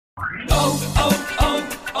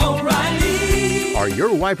O'Reilly. Are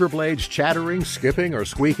your wiper blades chattering, skipping, or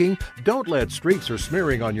squeaking? Don't let streaks or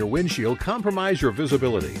smearing on your windshield compromise your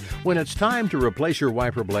visibility. When it's time to replace your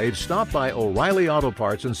wiper blades, stop by O'Reilly Auto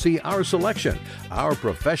Parts and see our selection. Our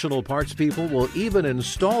professional parts people will even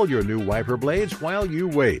install your new wiper blades while you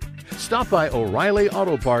wait. Stop by O'Reilly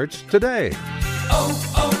Auto Parts today.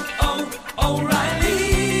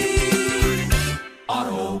 O'Reilly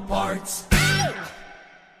Auto Parts.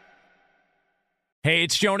 Hey,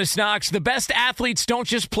 it's Jonas Knox. The best athletes don't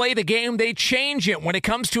just play the game, they change it. When it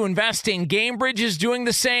comes to investing, GameBridge is doing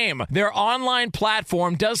the same. Their online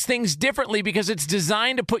platform does things differently because it's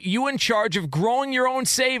designed to put you in charge of growing your own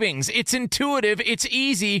savings. It's intuitive, it's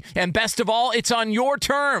easy, and best of all, it's on your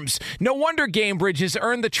terms. No wonder GameBridge has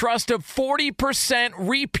earned the trust of 40%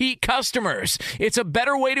 repeat customers. It's a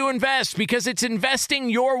better way to invest because it's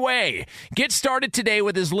investing your way. Get started today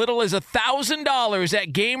with as little as $1,000 at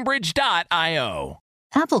GameBridge.io.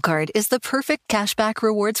 Apple Card is the perfect cashback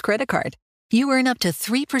rewards credit card. You earn up to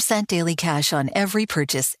 3% daily cash on every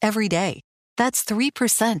purchase every day. That's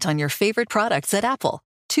 3% on your favorite products at Apple,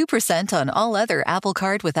 2% on all other Apple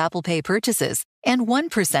Card with Apple Pay purchases, and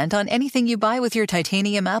 1% on anything you buy with your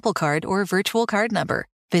titanium Apple Card or virtual card number.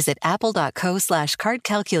 Visit apple.co/card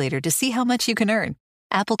calculator to see how much you can earn.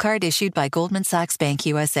 Apple Card issued by Goldman Sachs Bank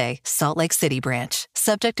USA, Salt Lake City branch.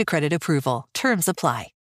 Subject to credit approval. Terms apply.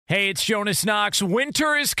 Hey, it's Jonas Knox.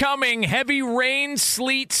 Winter is coming. Heavy rain,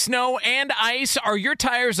 sleet, snow, and ice. Are your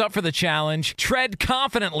tires up for the challenge? Tread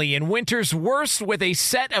confidently in winter's worst with a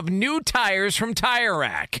set of new tires from Tire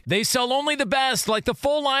Rack. They sell only the best, like the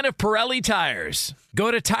full line of Pirelli tires.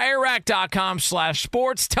 Go to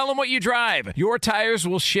TireRack.com/sports. Tell them what you drive. Your tires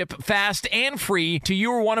will ship fast and free to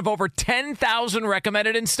you or one of over 10,000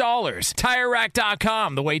 recommended installers.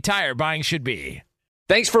 TireRack.com, the way tire buying should be.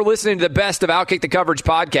 Thanks for listening to the Best of Outkick the Coverage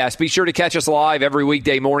podcast. Be sure to catch us live every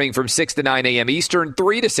weekday morning from 6 to 9 a.m. Eastern,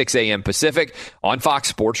 3 to 6 a.m. Pacific on Fox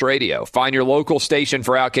Sports Radio. Find your local station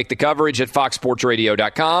for Outkick the Coverage at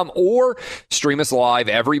foxsportsradio.com or stream us live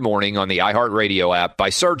every morning on the iHeartRadio app by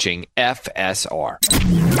searching FSR.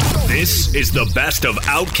 This is the Best of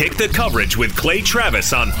Outkick the Coverage with Clay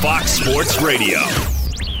Travis on Fox Sports Radio.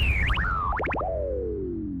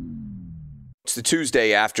 It's the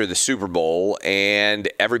Tuesday after the Super Bowl, and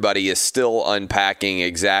everybody is still unpacking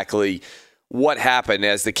exactly what happened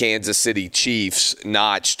as the Kansas City Chiefs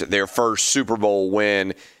notched their first Super Bowl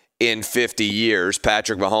win in 50 years.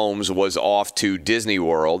 Patrick Mahomes was off to Disney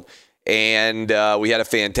World, and we had a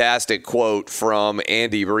fantastic quote from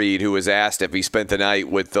Andy Reid, who was asked if he spent the night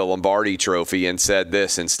with the Lombardi Trophy, and said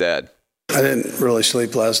this instead. I didn't really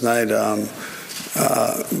sleep last night.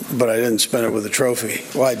 But I didn't spend it with a trophy.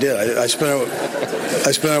 Well, I did. I spent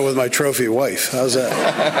it with my trophy wife. How's that?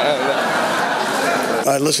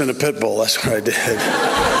 I listened to Pitbull. That's what I did.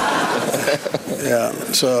 Yeah.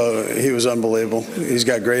 So he was unbelievable. He's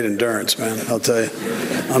got great endurance, man. I'll tell you,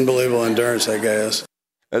 unbelievable endurance that guy is.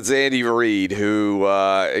 That's Andy Reid, who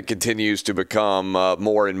continues to become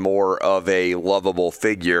more and more of a lovable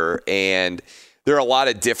figure, and there are a lot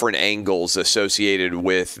of different angles associated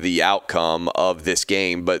with the outcome of this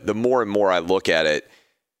game, but the more and more I look at it,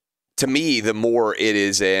 to me, the more it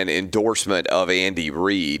is an endorsement of Andy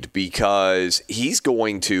Reid, because he's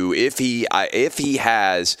going to, if he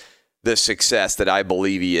has the success that I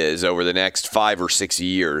believe he is over the next 5 or 6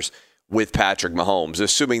 years with Patrick Mahomes,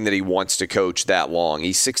 assuming that he wants to coach that long.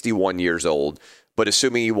 He's 61 years old, but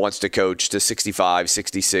assuming he wants to coach to 65,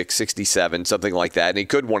 66, 67, something like that, and he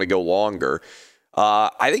could want to go longer,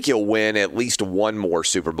 I think he'll win at least one more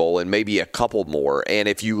Super Bowl and maybe a couple more. And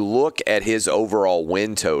if you look at his overall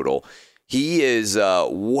win total, he is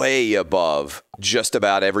way above just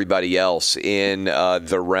about everybody else in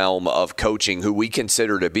the realm of coaching who we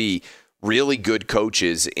consider to be really good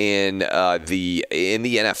coaches in the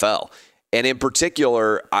NFL. And in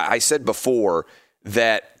particular, I said before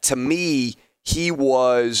that to me, he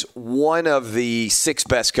was one of the 6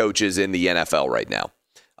 best coaches in the NFL right now.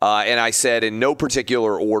 And I said in no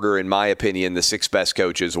particular order, in my opinion, the 6 best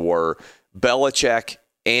coaches were Belichick,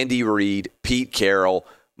 Andy Reid, Pete Carroll,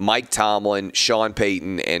 Mike Tomlin, Sean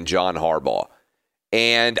Payton, and John Harbaugh.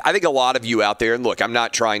 And I think a lot of you out there, and look, I'm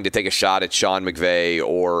not trying to take a shot at Sean McVay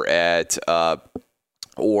or at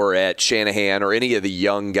Shanahan or any of the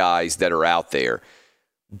young guys that are out there.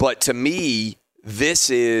 But to me, this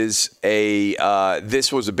was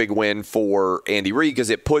a big win for Andy Reid because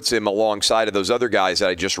it puts him alongside of those other guys that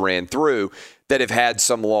I just ran through that have had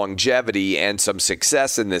some longevity and some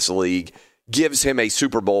success in this league, gives him a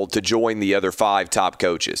Super Bowl to join the other 5 top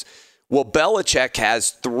coaches. Well, Belichick has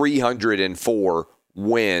 304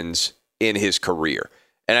 wins in his career.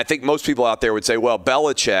 And I think most people out there would say, well,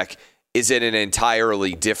 Belichick is in an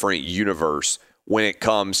entirely different universe when it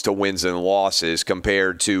comes to wins and losses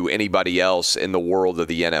compared to anybody else in the world of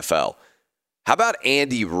the NFL. How about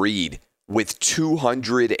Andy Reid with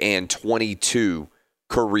 222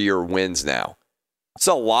 career wins now? It's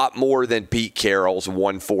a lot more than Pete Carroll's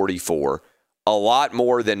 144, a lot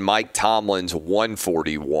more than Mike Tomlin's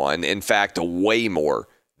 141. In fact, way more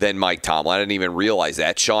than Mike Tomlin. I didn't even realize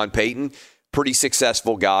that. Sean Payton, pretty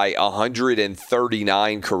successful guy,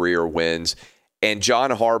 139 career wins. And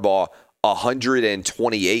John Harbaugh,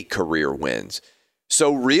 128 career wins.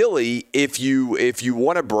 So really, if you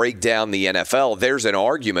want to break down the NFL, there's an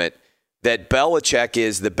argument that Belichick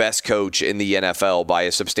is the best coach in the NFL by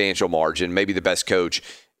a substantial margin, maybe the best coach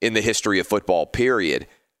in the history of football, period.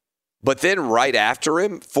 But then right after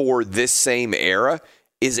him for this same era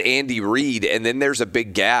is Andy Reid, and then there's a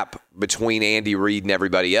big gap between Andy Reid and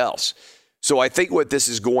everybody else. So I think what this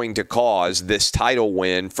is going to cause, this title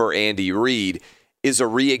win for Andy Reid, is a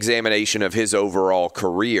re-examination of his overall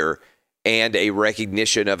career and a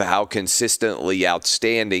recognition of how consistently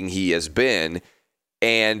outstanding he has been.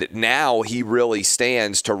 And now he really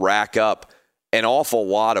stands to rack up an awful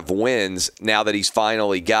lot of wins now that he's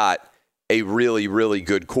finally got a really, really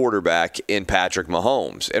good quarterback in Patrick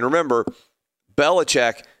Mahomes. And remember,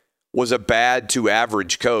 Belichick was a bad to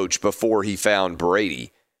average coach before he found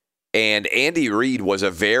Brady. And Andy Reid was a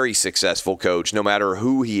very successful coach. No matter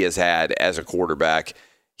who he has had as a quarterback,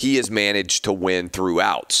 he has managed to win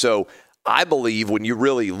throughout. So I believe when you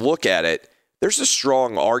really look at it, there's a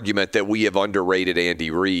strong argument that we have underrated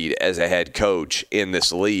Andy Reid as a head coach in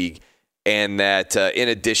this league, and that in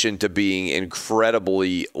addition to being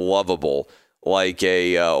incredibly lovable, like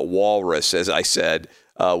a walrus, as I said,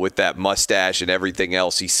 with that mustache and everything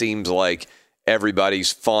else, he seems like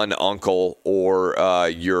everybody's fun uncle or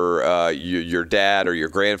your dad or your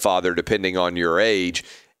grandfather, depending on your age,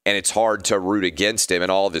 and it's hard to root against him,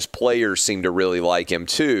 and all of his players seem to really like him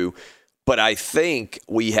too. But I think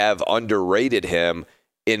we have underrated him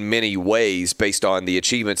in many ways based on the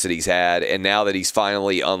achievements that he's had. And now that he's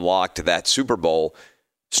finally unlocked that Super Bowl,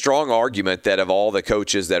 strong argument that of all the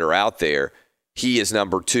coaches that are out there, he is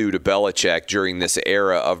number 2 to Belichick during this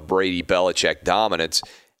era of Brady-Belichick dominance.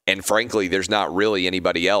 And frankly, there's not really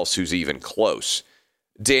anybody else who's even close.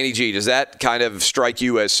 Danny G, does that kind of strike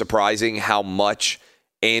you as surprising how much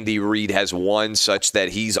Andy Reid has won, such that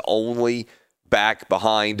he's only back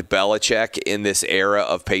behind Belichick in this era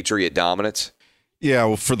of Patriot dominance? Yeah,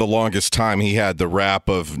 well, for the longest time, he had the rap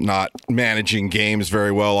of not managing games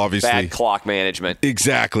very well, obviously. Bad clock management.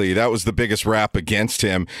 Exactly. That was the biggest rap against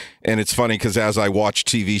him. And it's funny because as I watch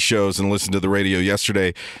TV shows and listen to the radio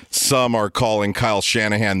yesterday, some are calling Kyle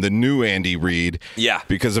Shanahan the new Andy Reid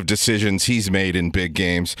because of decisions he's made in big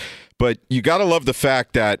games. But you got to love the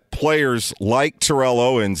fact that players like Terrell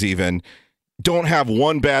Owens even don't have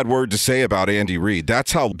one bad word to say about Andy Reid.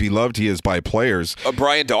 That's how beloved he is by players.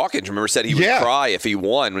 Brian Dawkins, remember, said he would cry if he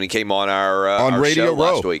won when he came on our Radio show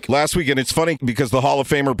Row last week. And it's funny because the Hall of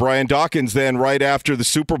Famer Brian Dawkins then, right after the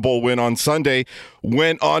Super Bowl win on Sunday,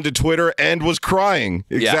 went onto Twitter and was crying.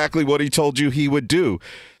 Exactly what he told you he would do.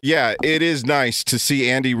 Yeah, it is nice to see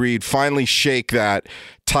Andy Reid finally shake that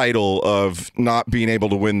title of not being able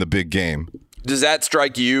to win the big game. Does that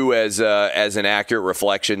strike you as an accurate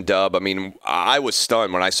reflection, Dub? I mean, I was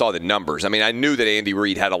stunned when I saw the numbers. I mean, I knew that Andy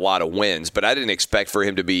Reid had a lot of wins, but I didn't expect for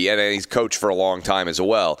him to be, and he's coached for a long time as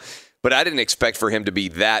well, but I didn't expect for him to be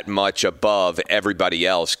that much above everybody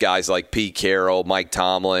else. Guys like Pete Carroll, Mike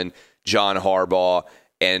Tomlin, John Harbaugh,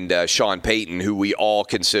 and Sean Payton, who we all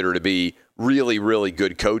consider to be really, really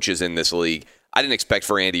good coaches in this league. I didn't expect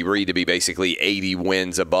for Andy Reid to be basically 80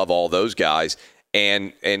 wins above all those guys.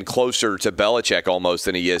 And closer to Belichick almost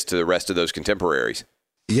than he is to the rest of those contemporaries.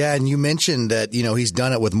 Yeah, and you mentioned that, he's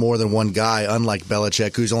done it with more than one guy, unlike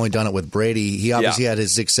Belichick, who's only done it with Brady. He obviously had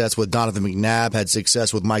his success with Donovan McNabb, had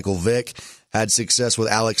success with Michael Vick, had success with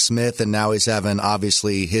Alex Smith, and now he's having,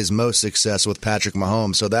 obviously, his most success with Patrick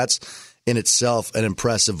Mahomes. So that's in itself an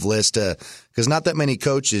impressive list, because not that many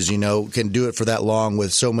coaches, can do it for that long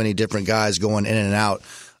with so many different guys going in and out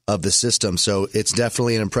of the system. So it's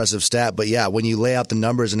definitely an impressive stat. But yeah, when you lay out the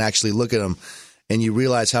numbers and actually look at them and you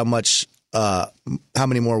realize how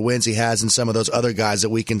many more wins he has than some of those other guys that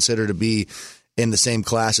we consider to be in the same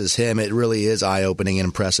class as him, it really is eye-opening and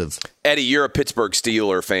impressive. Eddie, you're a Pittsburgh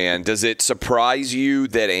Steelers fan. Does it surprise you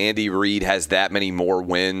that Andy Reid has that many more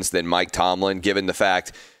wins than Mike Tomlin, given the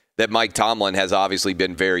fact that Mike Tomlin has obviously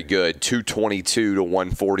been very good, 222 to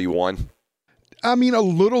 141? I mean, a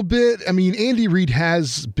little bit. I mean, Andy Reid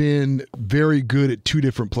has been very good at two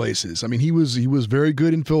different places. I mean, he was very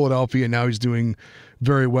good in Philadelphia, and now he's doing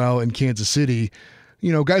very well in Kansas City.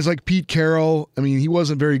 You know, guys like Pete Carroll, I mean, he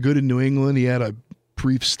wasn't very good in New England. He had a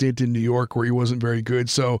brief stint in New York where he wasn't very good.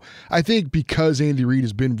 So I think because Andy Reid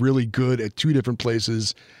has been really good at two different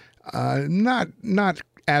places, not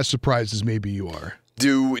as surprised as maybe you are.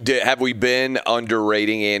 Have we been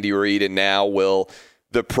underrating Andy Reid, and now will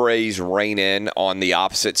the praise rein in on the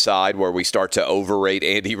opposite side where we start to overrate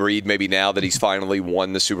Andy Reid maybe now that he's finally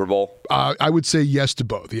won the Super Bowl? I would say yes to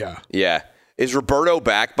both, yeah. Yeah. Is Roberto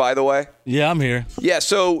back, by the way? Yeah, I'm here. Yeah,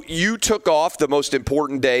 so you took off the most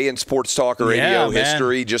important day in sports talk radio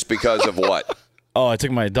history just because of what? Oh, I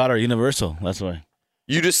took my daughter to Universal. That's why.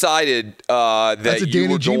 You decided that you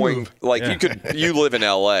were going move. Like you live in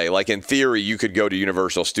LA. Like in theory, you could go to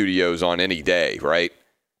Universal Studios on any day, right?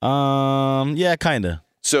 Yeah, kind of.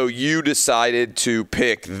 So you decided to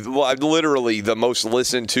pick literally the most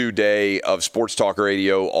listened to day of sports talk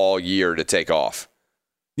radio all year to take off.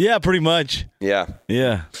 Yeah, pretty much. Yeah.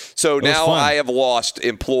 Yeah. So now I have lost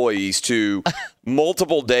employees to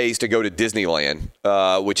multiple days to go to Disneyland,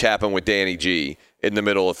 which happened with Danny G in the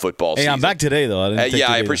middle of football season. Hey, I'm back today, though.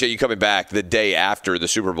 I appreciate you coming back the day after the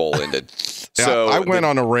Super Bowl ended. So I went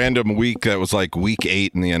on a random week that was like week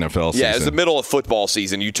 8 in the NFL season. Yeah, it was the middle of football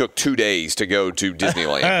season. You took 2 days to go to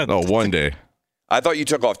Disneyland. Oh, 1 day. I thought you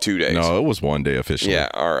took off 2 days. No, it was 1 day officially. Yeah,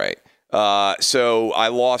 all right. So I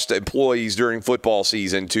lost employees during football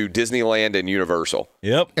season to Disneyland and Universal.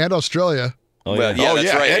 Yep. And Australia. Oh, well, yeah,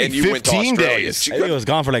 that's right. And you went to 15 Australia. days. I think it was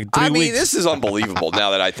gone for like 3 weeks. I mean, this is unbelievable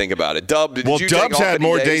now that I think about it. Dub, did you take Dub's off had any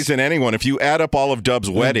more days than anyone. If you add up all of Dub's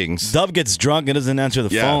weddings. Dub gets drunk and doesn't answer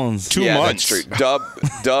the phones. 2 months. That's true.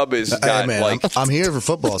 Dub is got I'm here for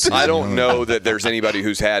football season. I don't know that there's anybody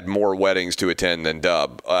who's had more weddings to attend than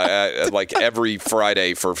Dub. Like every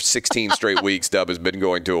Friday for 16 straight weeks, Dub has been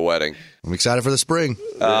going to a wedding. I'm excited for the spring.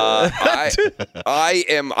 I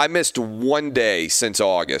missed 1 day since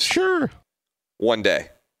August. Sure. 1 day.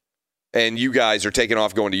 And you guys are taking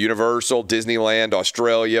off going to Universal, Disneyland,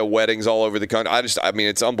 Australia, weddings all over the country. I mean,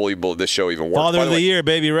 it's unbelievable this show even works. Father of the year,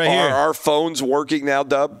 baby, right here. Are our phones working now,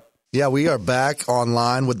 Dub? Yeah, we are back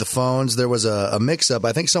online with the phones. There was a mix-up.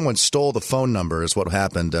 I think someone stole the phone number is what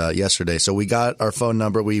happened yesterday. So we got our phone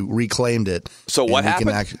number. We reclaimed it. So what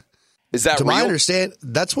happened? Is that to real? my understanding,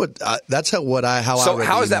 that's how I read So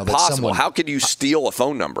how is that possible? Someone, how could you steal a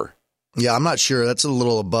phone number? Yeah, I'm not sure. That's a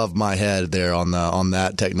little above my head there on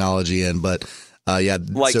that technology end, but yeah.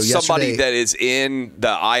 Like so somebody that is in the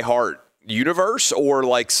iHeart universe, or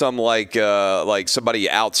like somebody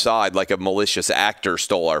outside, like a malicious actor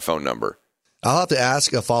stole our phone number. I'll have to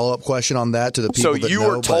ask a follow-up question on that to the people that know. So you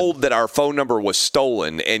were told that our phone number was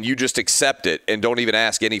stolen, and you just accept it and don't even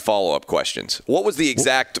ask any follow-up questions. What was the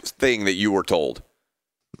exact thing that you were told?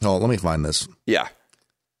 Oh, let me find this. Yeah.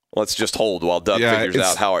 Let's just hold while Doug figures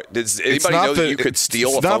out how it. Does anybody know that you could steal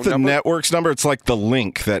a phone number? It's not the network's number. It's like the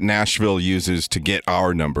link that Nashville uses to get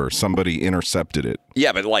our number. Somebody intercepted it.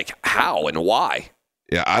 Yeah, but like how and why?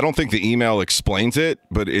 Yeah, I don't think the email explains it,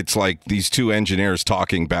 but it's like these two engineers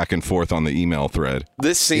talking back and forth on the email thread.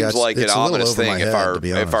 This seems like an ominous thing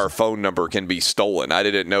if our phone number can be stolen. I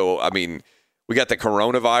didn't know. I mean, we got the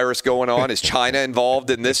coronavirus going on. Is China involved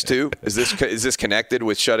in this too? Is this connected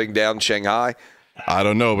with shutting down Shanghai? I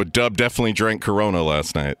don't know, but Dub definitely drank Corona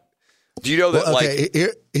last night. Do you know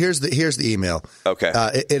that? Here's the email. Okay,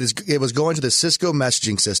 it was going to the Cisco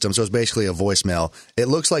messaging system, so it's basically a voicemail. It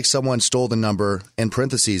looks like someone stole the number in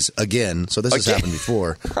parentheses again. So this has happened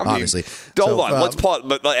before, obviously. Hold on, let's pause.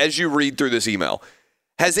 But as you read through this email,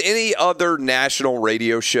 has any other national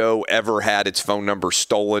radio show ever had its phone number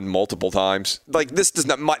stolen multiple times? Like this does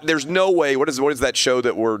not. There's no way. What is that show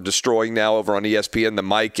that we're destroying now over on ESPN? The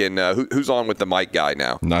Mike and who's on with the Mike guy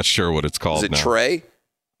now? Not sure what it's called. Is it Trey?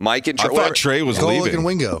 Mike and Trey. I thought Trey was leaving. Golick and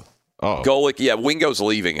Wingo. Oh, Golick, yeah, Wingo's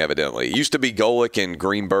leaving evidently. It used to be Golick and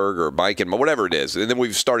Greenberg or Mike and whatever it is, and then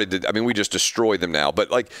we've started to. I mean, we just destroyed them now. But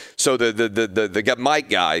like, so the Mike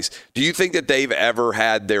guys. Do you think that they've ever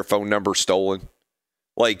had their phone number stolen?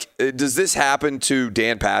 Like, does this happen to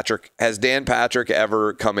Dan Patrick? Has Dan Patrick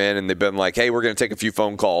ever come in and they've been like, hey, we're going to take a few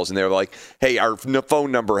phone calls, and they're like, hey, our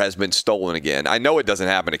phone number has been stolen again? I know it doesn't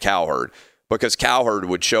happen to Cowherd, because Cowherd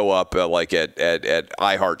would show up like at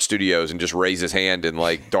iHeart Studios and just raise his hand and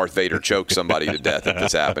like Darth Vader choke somebody to death if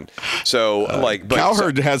this happened. So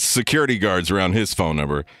Cowherd has security guards around his phone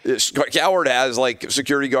number. Cowherd has like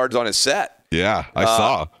security guards on his set. Yeah, I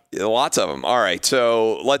saw. Lots of them. All right,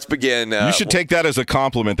 so let's begin. You should take that as a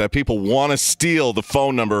compliment that people want to steal the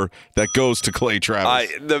phone number that goes to Clay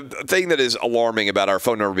Travis. The thing that is alarming about our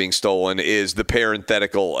phone number being stolen is the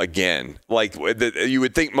parenthetical again. Like, you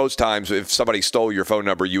would think most times if somebody stole your phone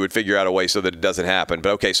number, you would figure out a way so that it doesn't happen.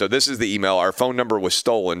 But okay, so this is the email. Our phone number was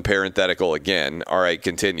stolen, parenthetical again. All right,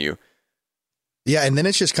 continue. Yeah, and then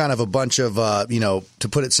it's just kind of a bunch of, to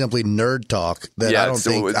put it simply, nerd talk that I don't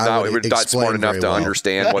think we're not smart enough to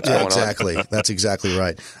understand what's going on. Exactly. That's exactly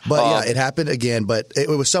right. But it happened again. But it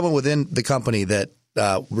was someone within the company that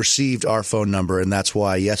received our phone number, and that's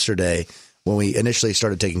why yesterday when we initially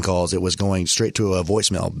started taking calls, it was going straight to a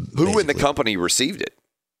voicemail. Who in the company received it?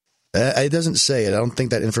 It doesn't say it. I don't think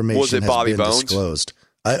that information has Bobby been Bones? disclosed.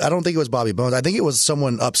 I don't think it was Bobby Bones. I think it was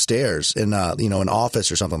someone upstairs in an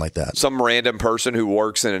office or something like that. Some random person who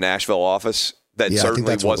works in a Nashville office that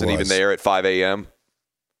certainly wasn't even there at 5 a.m.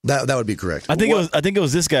 That would be correct. I think it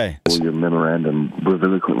was this guy. Your memorandum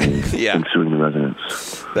revealing ensuing the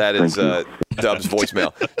residence. That is Dub's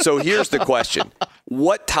voicemail. So here's the question: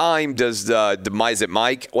 what time does is it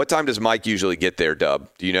Mike? What time does Mike usually get there, Dub?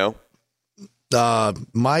 Do you know?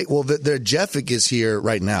 Mike, Jeff is here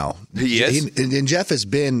right now. He is? And Jeff has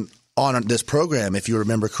been on this program, if you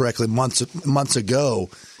remember correctly, months ago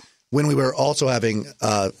when we were also having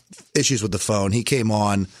issues with the phone. He came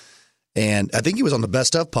on, and I think he was on the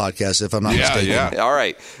Best Of podcast, if I'm not mistaken. Yeah. All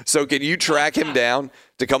right. So can you track him down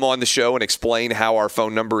to come on the show and explain how our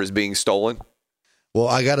phone number is being stolen? Well,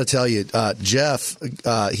 I got to tell you, Jeff,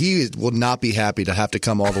 he will not be happy to have to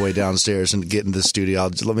come all the way downstairs and get in the studio.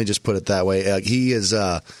 Let me just put it that way. He is,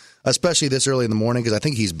 especially this early in the morning, because I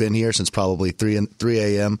think he's been here since probably 3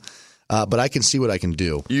 a.m., but I can see what I can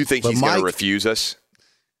do. You think he's going to refuse us?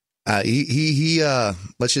 He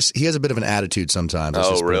has a bit of an attitude sometimes. Let's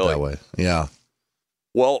just put it that way. Yeah.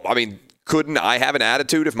 Well, I mean, couldn't I have an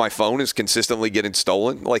attitude if my phone is consistently getting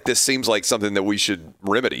stolen? Like, this seems like something that we should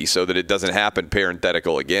remedy so that it doesn't happen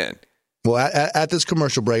parenthetical again. Well, at this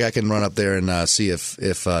commercial break, I can run up there and see if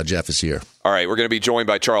Jeff is here. All right, we're going to be joined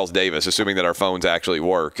by Charles Davis, assuming that our phones actually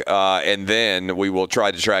work. And then we will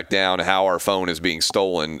try to track down how our phone is being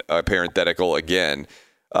stolen, parenthetical again,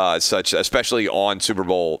 especially on Super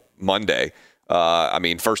Bowl Monday. I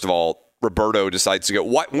mean, first of all, Roberto decides to go.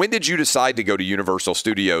 When did you decide to go to Universal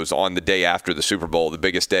Studios on the day after the Super Bowl, the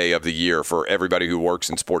biggest day of the year for everybody who works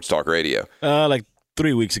in sports talk radio? Like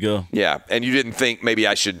 3 weeks ago. Yeah, and you didn't think maybe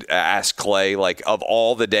I should ask Clay, like, of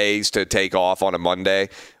all the days to take off on a Monday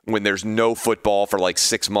when there's no football for like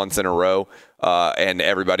 6 months in a row, and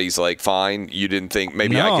everybody's like, fine, you didn't think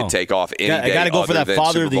maybe I could take off any day? I got to go for that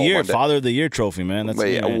Father of the Year trophy, man. That's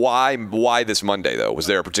Wait, me, man. Why this Monday, though? Was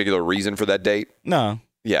there a particular reason for that date? No.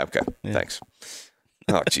 Yeah, okay. Yeah. Thanks.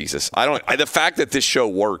 Oh, Jesus. The fact that this show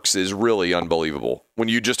works is really unbelievable. When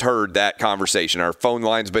you just heard that conversation, our phone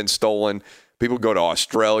line's been stolen. People go to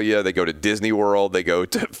Australia. They go to Disney World. They go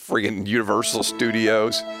to friggin' Universal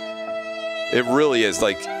Studios. It really is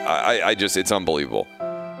like, it's unbelievable.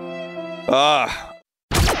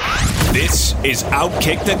 This is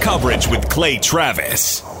Outkick the Coverage with Clay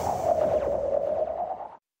Travis.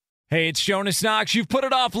 Hey, it's Jonas Knox. You've put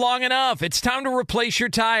it off long enough. It's time to replace your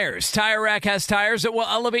tires. Tire Rack has tires that will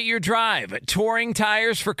elevate your drive. Touring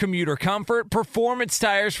tires for commuter comfort, performance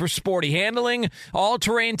tires for sporty handling,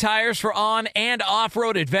 all-terrain tires for on- and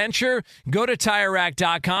off-road adventure. Go to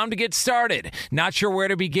TireRack.com to get started. Not sure where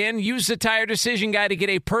to begin? Use the Tire Decision Guide to get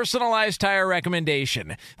a personalized tire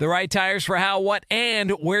recommendation. The right tires for how, what,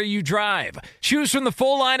 and where you drive. Choose from the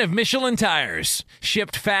full line of Michelin tires.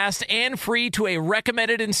 Shipped fast and free to a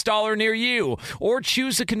recommended installer near you, or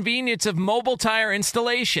choose the convenience of mobile tire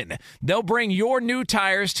installation. They'll bring your new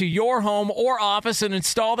tires to your home or office and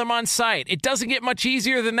install them on site. It doesn't get much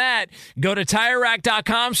easier than that. Go to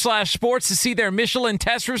TireRack.com/sports to see their Michelin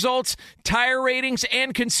test results, tire ratings,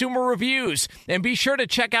 and consumer reviews. And be sure to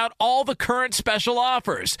check out all the current special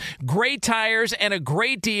offers. Great tires and a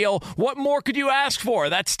great deal. What more could you ask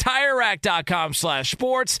for? That's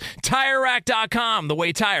TireRack.com/sports. TireRack.com, the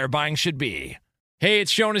way tire buying should be. Hey,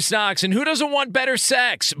 it's Jonas Knox, and who doesn't want better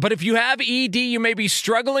sex? But if you have ED, you may be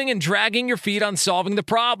struggling and dragging your feet on solving the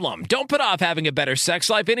problem. Don't put off having a better sex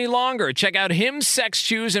life any longer. Check out Hims Sex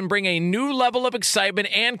Chews and bring a new level of excitement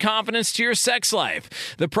and confidence to your sex life.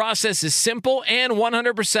 The process is simple and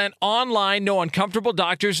 100% online, no uncomfortable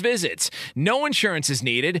doctor's visits. No insurance is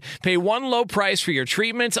needed. Pay one low price for your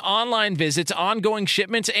treatments, online visits, ongoing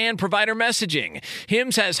shipments, and provider messaging.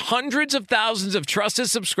 Hims has hundreds of thousands of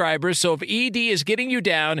trusted subscribers, so if ED is getting you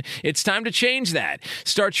down. It's time to change that.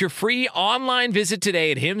 Start your free online visit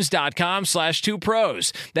today at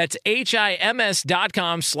hims.com/2pros. That's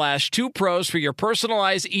HIMS.com/2pros for your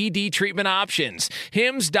personalized ED treatment options.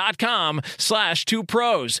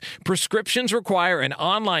 hims.com/2pros. Prescriptions require an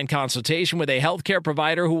online consultation with a healthcare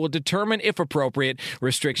provider who will determine if appropriate.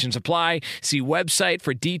 Restrictions apply. See website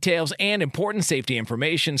for details and important safety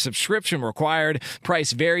information. Subscription required.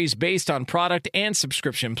 Price varies based on product and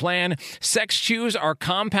subscription plan. Sex Chews are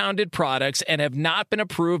compounded products and have not been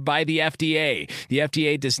approved by the FDA. The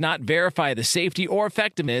FDA does not verify the safety or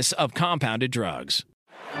effectiveness of compounded drugs.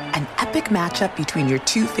 An epic matchup between your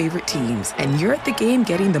two favorite teams, and you're at the game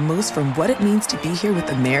getting the most from what it means to be here with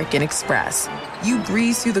American Express. You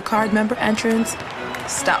breeze through the card member entrance,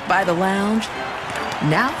 stop by the lounge.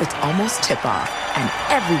 Now it's almost tip-off, and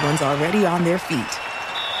everyone's already on their feet.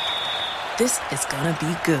 This is gonna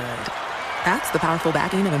be good. That's the powerful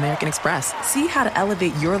backing of American Express. See how to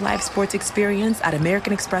elevate your live sports experience at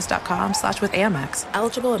americanexpress.com/with-Amex.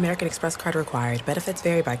 Eligible American Express card required. Benefits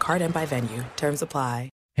vary by card and by venue. Terms apply.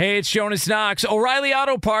 Hey, it's Jonas Knox. O'Reilly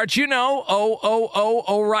Auto Parts, you know,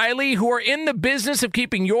 O'Reilly, who are in the business of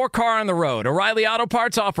keeping your car on the road. O'Reilly Auto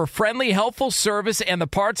Parts offer friendly, helpful service and the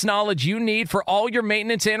parts knowledge you need for all your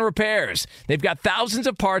maintenance and repairs. They've got thousands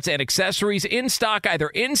of parts and accessories in stock, either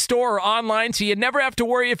in-store or online, so you never have to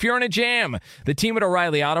worry if you're in a jam. The team at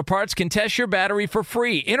O'Reilly Auto Parts can test your battery for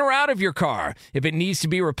free, in or out of your car. If it needs to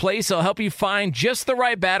be replaced, they'll help you find just the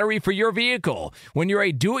right battery for your vehicle. When you're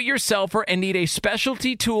a do-it-yourselfer and need a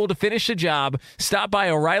specialty tool to finish the job, stop by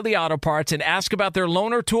O'Reilly Auto Parts and ask about their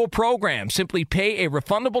loaner tool program. Simply pay a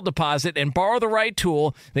refundable deposit and borrow the right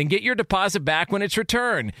tool, then get your deposit back when it's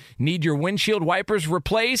returned. Need your windshield wipers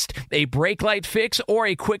replaced, a brake light fix, or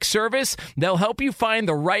a quick service? They'll help you find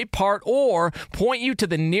the right part or point you to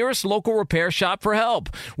the nearest local repair shop for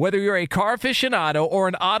help. Whether you're a car aficionado or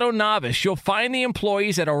an auto novice, you'll find the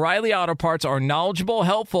employees at O'Reilly Auto Parts are knowledgeable,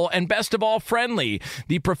 helpful, and best of all, friendly.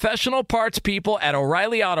 The professional parts people at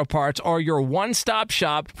O'Reilly Auto Parts are your one-stop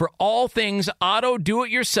shop for all things auto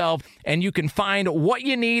do-it-yourself, and you can find what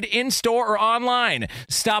you need in-store or online.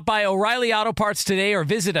 Stop by O'Reilly Auto Parts today or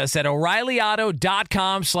visit us at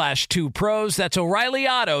O'ReillyAuto.com/2pros. That's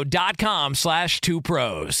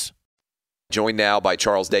O'ReillyAuto.com/2pros. Joined now by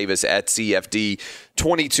Charles Davis at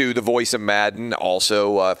CFD22, the voice of Madden,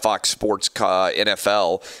 also Fox Sports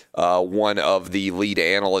NFL, one of the lead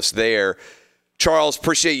analysts there. Charles,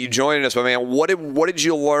 appreciate you joining us, my man. What did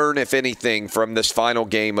you learn, if anything, from this final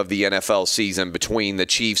game of the NFL season between the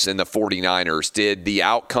Chiefs and the 49ers? Did the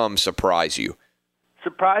outcome surprise you?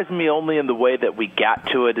 Surprised me only in the way that we got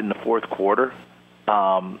to it in the fourth quarter.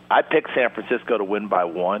 I picked San Francisco to win by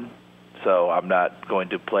 1, so I'm not going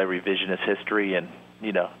to play revisionist history and,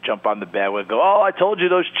 jump on the bandwagon and go, oh, I told you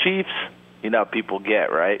those Chiefs. You know how people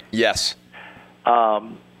get, right? Yes.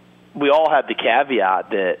 We all have the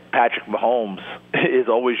caveat that Patrick Mahomes is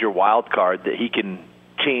always your wild card, that he can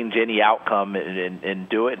change any outcome and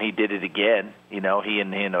do it, and he did it again. He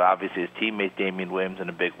and obviously his teammate Damian Williams in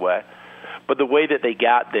a big way. But the way that they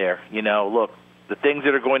got there, look, the things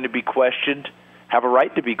that are going to be questioned have a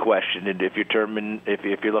right to be questioned. And if you're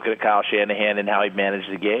looking at Kyle Shanahan and how he managed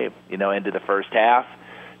the game, into the first half,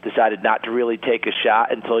 decided not to really take a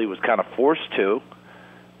shot until he was kind of forced to.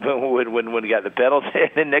 When he got the penalty, and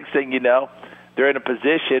the next thing you know, they're in a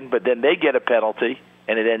position, but then they get a penalty,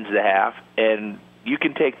 and it ends the half. And you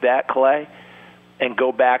can take that, Clay, and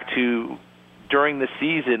go back to during the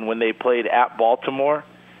season when they played at Baltimore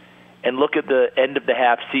and look at the end of the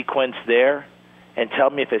half sequence there and tell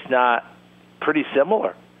me if it's not pretty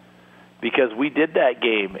similar. Because we did that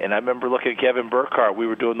game, and I remember looking at Kevin Burkhardt. We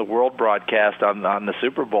were doing the world broadcast on the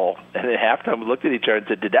Super Bowl, and at halftime we looked at each other and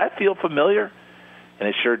said, did that feel familiar? And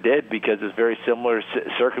it sure did, because it's very similar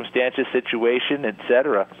circumstances, situation, et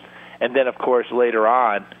cetera. And then, of course, later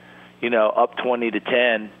on, up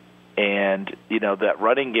 20-10, and, that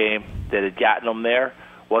running game that had gotten them there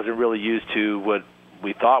wasn't really used to what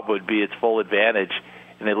we thought would be its full advantage,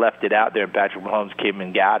 and they left it out there, and Patrick Mahomes came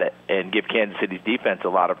and got it, and give Kansas City's defense a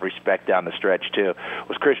lot of respect down the stretch, too.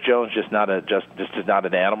 Was Chris Jones just not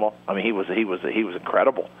an animal? I mean, he was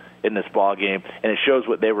incredible in this ball game, and it shows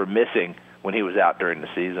what they were missing when he was out during the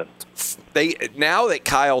season. Now that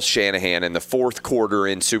Kyle Shanahan in the fourth quarter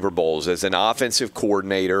in Super Bowls as an offensive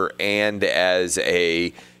coordinator and as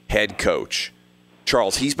a head coach,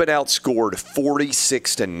 Charles, he's been outscored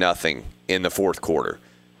 46-0 in the fourth quarter.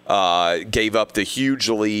 Gave up the huge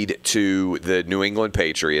lead to the New England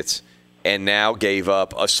Patriots, and now gave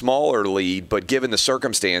up a smaller lead, but given the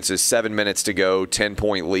circumstances, 7 minutes to go,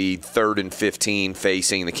 10-point lead, 3rd and 15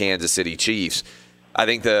 facing the Kansas City Chiefs. I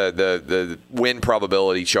think the win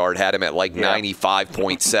probability chart had him at like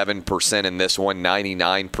 95.7% in this one,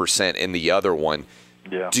 99% in the other one.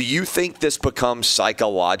 Yeah. Do you think this becomes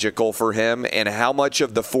psychological for him, and how much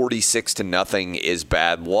of the 46-0 is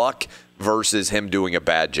bad luck versus him doing a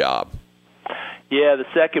bad job? Yeah, the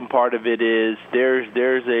second part of it is there's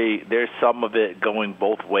some of it going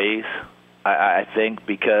both ways, I think,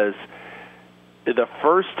 because the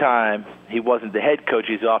first time he wasn't the head coach,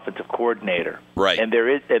 he's the offensive coordinator. Right. And there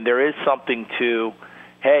is something to,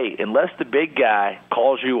 hey, unless the big guy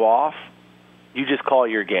calls you off, you just call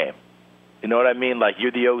your game. You know what I mean? Like,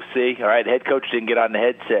 you're the OC. All right, the head coach didn't get on the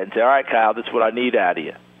headset and say, all right, Kyle, this is what I need out of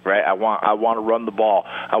you. Right? I want to run the ball.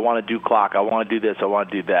 I want to do clock. I want to do this. I want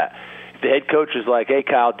to do that. If the head coach is like, hey,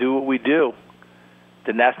 Kyle, do what we do,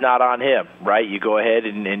 then that's not on him, right? You go ahead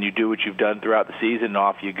and you do what you've done throughout the season, and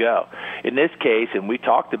off you go. In this case, and we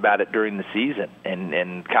talked about it during the season,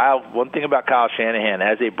 and Kyle, one thing about Kyle Shanahan,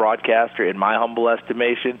 as a broadcaster, in my humble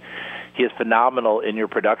estimation, he is phenomenal in your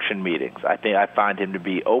production meetings. I find him to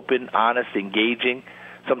be open, honest, engaging,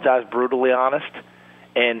 sometimes brutally honest,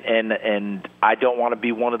 and I don't want to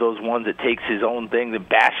be one of those ones that takes his own things and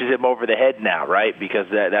bashes him over the head now, right? Because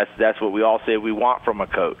that's what we all say we want from a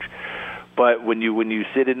coach. But when you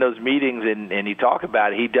sit in those meetings and you talk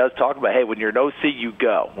about it, he does talk about, hey, when you're an OC, you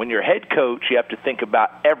go. When you're head coach, you have to think about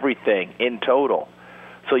everything in total.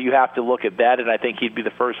 So you have to look at that, and I think he'd be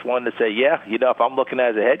the first one to say, yeah, if I'm looking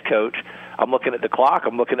as a head coach, I'm looking at the clock,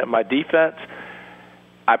 I'm looking at my defense,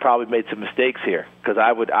 I probably made some mistakes here. Because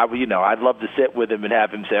I'd love to sit with him and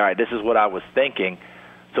have him say, all right, this is what I was thinking.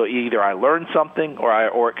 So either I learned something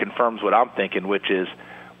or it confirms what I'm thinking, which is,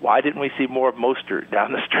 why didn't we see more of Mostert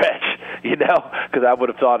down the stretch? Because I would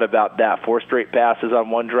have thought about that. 4 straight passes on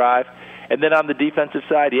one drive. And then on the defensive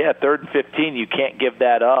side, 3rd and 15, you can't give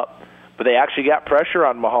that up. But they actually got pressure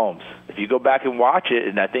on Mahomes. If you go back and watch it,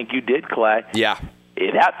 and I think you did, Clay. Yeah.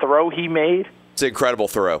 That throw he made. It's an incredible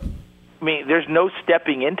throw. I mean, there's no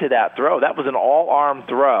stepping into that throw. That was an all-arm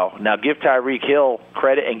throw. Now, give Tyreek Hill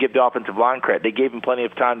credit and give the offensive line credit. They gave him plenty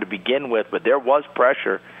of time to begin with, but there was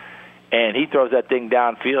pressure. And he throws that thing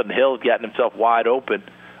downfield, and Hill's gotten himself wide open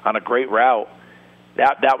on a great route.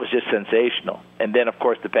 That was just sensational. And then, of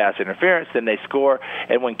course, the pass interference. Then they score.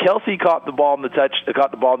 And when Kelsey caught the ball in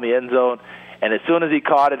the end zone, and as soon as he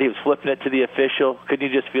caught it, he was flipping it to the official. Couldn't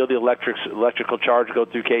you just feel the electrical charge go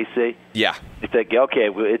through KC? Yeah. You think, okay,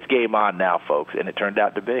 well, it's game on now, folks, and it turned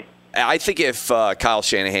out to be. I think if Kyle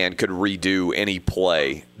Shanahan could redo any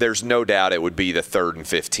play, there's no doubt it would be the 3rd and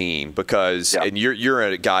 15 because and you're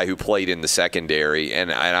a guy who played in the secondary,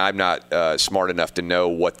 and I'm not smart enough to know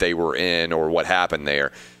what they were in or what happened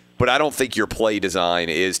there. But I don't think your play design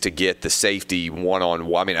is to get the safety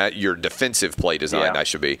one-on-one. I mean, your defensive play design, I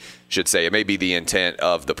should say. It may be the intent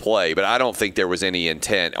of the play, but I don't think there was any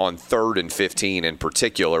intent on 3rd and 15 in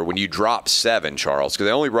particular when you drop 7, Charles, because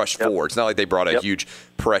they only rushed 4. It's not like they brought a huge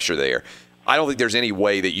pressure there. I don't think there's any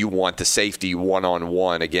way that you want the safety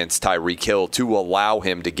one-on-one against Tyreek Hill to allow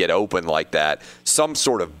him to get open like that. Some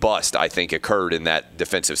sort of bust, I think, occurred in that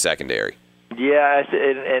defensive secondary. Yeah,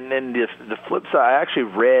 and then the flip side, I actually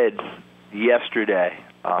read yesterday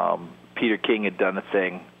Peter King had done a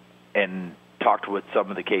thing and talked with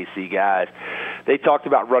some of the KC guys. They talked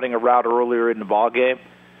about running a route earlier in the ball game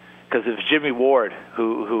because it was Jimmy Ward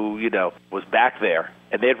who was back there,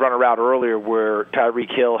 and they had run a route earlier where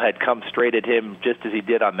Tyreek Hill had come straight at him just as he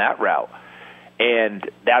did on that route. And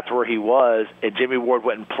that's where he was, and Jimmy Ward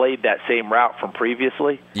went and played that same route from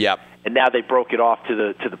previously. Yep. And now they broke it off to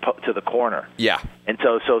the corner. Yeah. And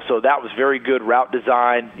so that was very good route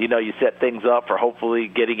design. You set things up for hopefully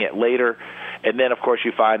getting it later. And then, of course,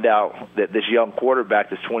 you find out that this young quarterback,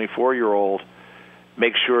 this 24-year-old,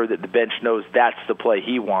 makes sure that the bench knows that's the play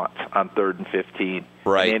he wants on 3rd and 15.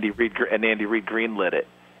 Right. And Andy Reid greenlit it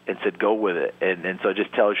and said, go with it. And so it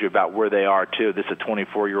just tells you about where they are, too. This is a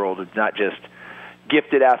 24-year-old who's not just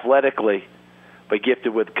gifted athletically, but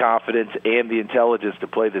gifted with confidence and the intelligence to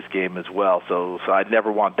play this game as well. So I'd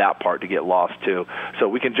never want that part to get lost, too. So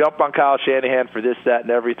we can jump on Kyle Shanahan for this, that,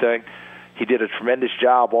 and everything. He did a tremendous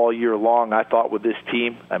job all year long, I thought, with this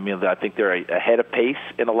team. I mean, I think they're ahead of pace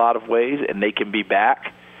in a lot of ways, and they can be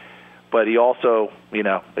back. But he also,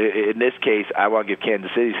 in this case, I want to give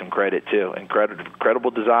Kansas City some credit, too.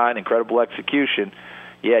 Incredible design, incredible execution.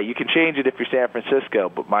 Yeah, you can change it if you're San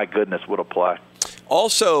Francisco, but my goodness, what a play.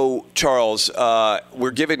 Also, Charles,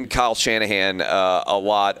 we're giving Kyle Shanahan a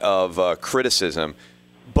lot of criticism,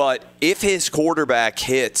 but if his quarterback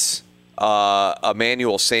hits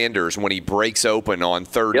Emmanuel Sanders when he breaks open on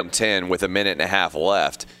 3rd and 10 with a minute and a half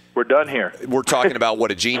left, we're done here. We're talking about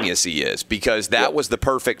what a genius he is, because that was the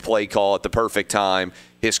perfect play call at the perfect time.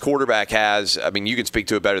 His quarterback has, I mean, you can speak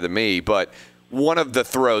to it better than me, but one of the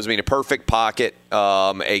throws, I mean, a perfect pocket,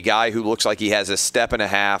 a guy who looks like he has a step and a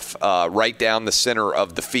half right down the center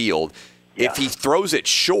of the field. If he throws it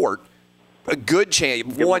short, a good chance.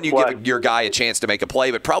 One, you give your guy a chance to make a play,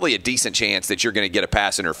 but probably a decent chance that you're going to get a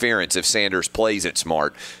pass interference if Sanders plays it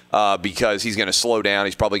smart, because he's going to slow down.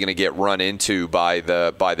 He's probably going to get run into by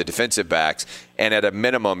the defensive backs, and at a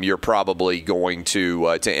minimum, you're probably going to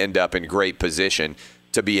end up in great position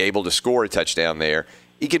to be able to score a touchdown there.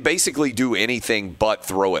 He could basically do anything but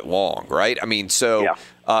throw it long, right? I mean, so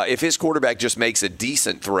if his quarterback just makes a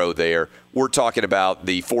decent throw there, we're talking about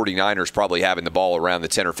the 49ers probably having the ball around the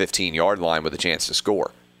 10 or 15-yard line with a chance to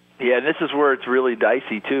score. Yeah, and this is where it's really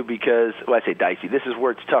dicey, too, because, well, I say dicey. This is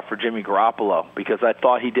where it's tough for Jimmy Garoppolo, because I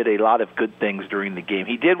thought he did a lot of good things during the game.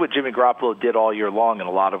 He did what Jimmy Garoppolo did all year long in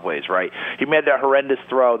a lot of ways, right? He made that horrendous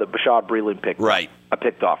throw that Bashaud Breeland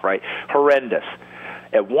picked off, right? Horrendous.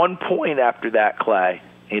 At one point after that, Clay,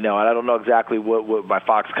 and I don't know exactly what my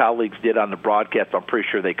Fox colleagues did on the broadcast. I'm pretty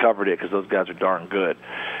sure they covered it because those guys are darn good.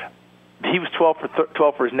 He was 12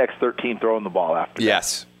 for his next 13 throwing the ball after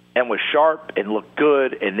that. And was sharp and looked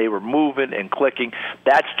good, and they were moving and clicking.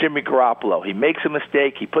 That's Jimmy Garoppolo. He makes a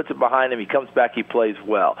mistake. He puts it behind him. He comes back. He plays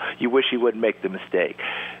well. You wish he wouldn't make the mistake.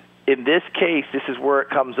 In this case, this is where it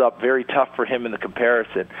comes up very tough for him in the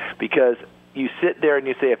comparison, because you sit there and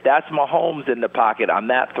you say, if that's Mahomes in the pocket on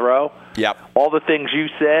that throw, all the things you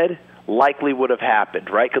said likely would have happened,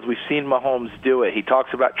 right? Because we've seen Mahomes do it. He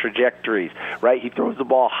talks about trajectories, right? He throws the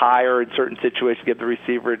ball higher in certain situations, give the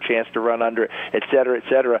receiver a chance to run under it, et cetera, et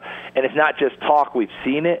cetera. And it's not just talk. We've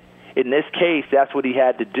seen it. In this case, that's what he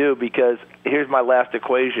had to do, because here's my last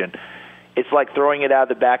equation. It's like throwing it out of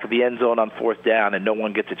the back of the end zone on fourth down and no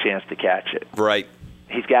one gets a chance to catch it. Right.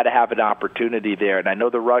 He's got to have an opportunity there. And I know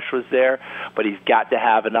the rush was there, but he's got to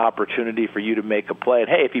have an opportunity for you to make a play. And,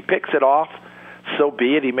 hey, if he picks it off, so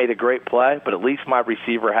be it. He made a great play, but at least my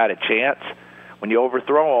receiver had a chance. When you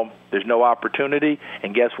overthrow him, there's no opportunity.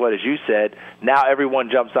 And guess what? As you said, now everyone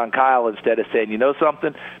jumps on Kyle instead of saying, you know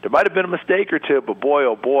something? There might have been a mistake or two, but boy,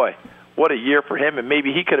 oh boy, what a year for him. And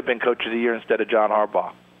maybe he could have been coach of the year instead of John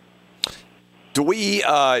Harbaugh. Do we,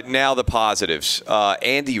 now the positives,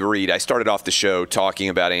 Andy Reid, I started off the show talking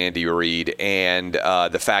about Andy Reid and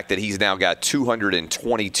the fact that he's now got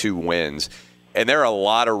 222 wins. And there are a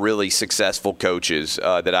lot of really successful coaches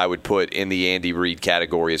that I would put in the Andy Reid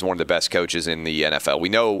category as one of the best coaches in the NFL. We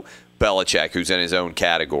know Belichick, who's in his own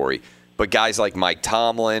category. But guys like Mike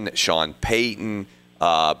Tomlin, Sean Payton,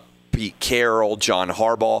 Pete Carroll, John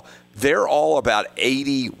Harbaugh, they're all about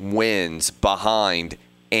 80 wins behind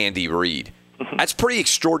Andy Reid. That's pretty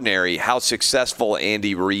extraordinary how successful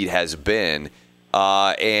Andy Reid has been,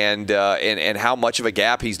 and how much of a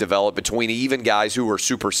gap he's developed between even guys who are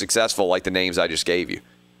super successful, like the names I just gave you.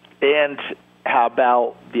 And how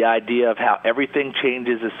about the idea of how everything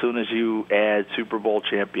changes as soon as you add Super Bowl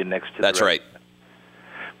champion next to the That's right.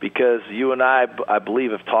 Because you and I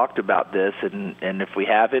believe, have talked about this, and if we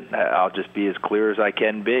haven't, I'll just be as clear as I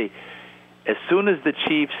can be. As soon as the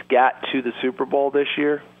Chiefs got to the Super Bowl this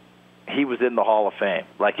year, he was in the Hall of Fame.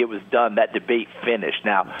 Like, it was done. That debate finished.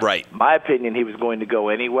 Now, my opinion, he was going to go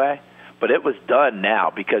anyway, but it was done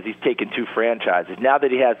now because he's taken two franchises. Now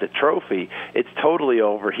that he has the trophy, it's totally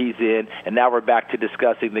over. He's in, and now we're back to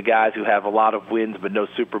discussing the guys who have a lot of wins but no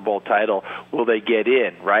Super Bowl title. Will they get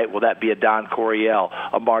in, right? Will that be a Don Coryell,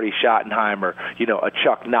 a Marty Schottenheimer, a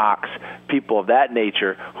Chuck Knox, people of that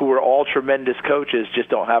nature who are all tremendous coaches, just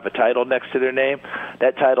don't have a title next to their name?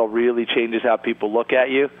 That title really changes how people look at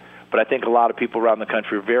you. But I think a lot of people around the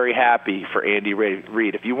country are very happy for Andy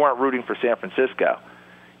Reid. If you weren't rooting for San Francisco,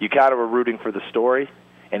 you kind of were rooting for the story,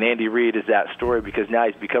 and Andy Reid is that story because now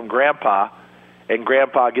he's become Grandpa, and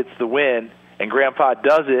Grandpa gets the win, and Grandpa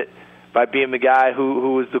does it by being the guy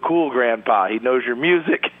who is the cool Grandpa. He knows your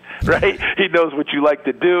music, right? He knows what you like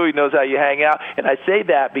to do. He knows how you hang out. And I say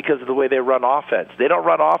that because of the way they run offense. They don't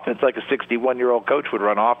run offense like a 61-year-old coach would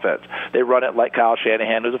run offense. They run it like Kyle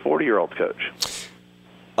Shanahan, who's a 40-year-old coach.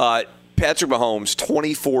 Patrick Mahomes,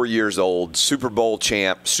 24 years old, Super Bowl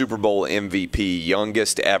champ, Super Bowl MVP,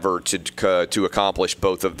 youngest ever to accomplish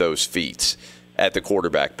both of those feats at the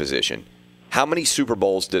quarterback position. How many Super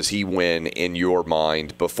Bowls does he win in your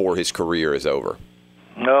mind before his career is over?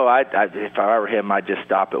 No, if I were him, I'd just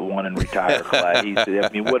stop at 1 and retire, Clay. I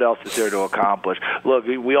mean, what else is there to accomplish? Look,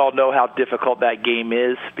 we all know how difficult that game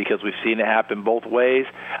is because we've seen it happen both ways.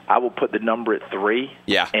 I will put the number at 3.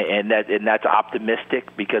 Yeah. And that's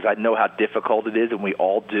optimistic because I know how difficult it is, and we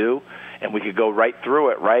all do. And we could go right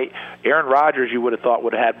through it, right? Aaron Rodgers, you would have thought,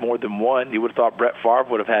 would have had more than 1. You would have thought Brett Favre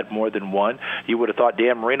would have had more than 1. You would have thought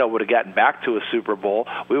Dan Marino would have gotten back to a Super Bowl.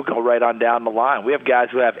 We would go right on down the line. We have guys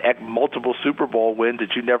who have multiple Super Bowl wins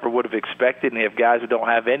that you never would have expected, and we have guys who don't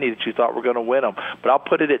have any that you thought were going to win them. But I'll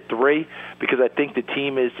put it at 3 because I think the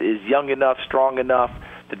team is young enough, strong enough,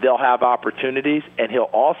 that they'll have opportunities, and he'll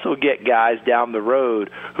also get guys down the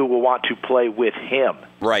road who will want to play with him.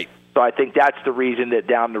 Right. So I think that's the reason that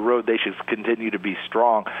down the road they should continue to be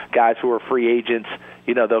strong. Guys who are free agents,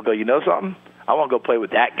 they'll go, you know something? I want to go play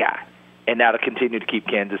with that guy. And that'll continue to keep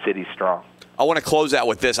Kansas City strong. I want to close out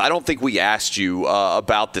with this. I don't think we asked you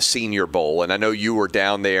about the Senior Bowl, and I know you were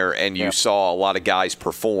down there and you saw a lot of guys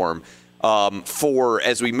perform.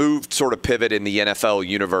 As we move sort of pivot in the NFL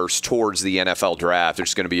universe towards the NFL draft,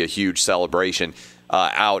 there's going to be a huge celebration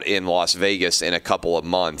out in Las Vegas in a couple of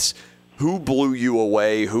months. Who blew you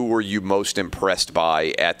away? Who were you most impressed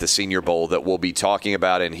by at the Senior Bowl that we'll be talking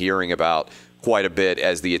about and hearing about quite a bit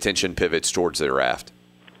as the attention pivots towards the draft?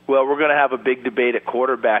 Well, we're going to have a big debate at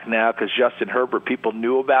quarterback now because Justin Herbert, people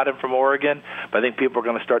knew about him from Oregon, but I think people are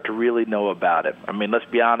going to start to really know about him. I mean, let's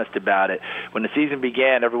be honest about it. When the season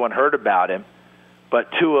began, everyone heard about him, but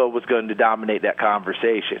Tua was going to dominate that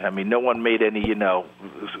conversation. I mean, no one made any, cute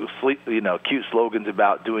slogans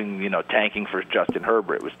about doing, tanking for Justin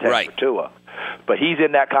Herbert. It was tank for Tua. But he's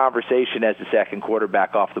in that conversation as the second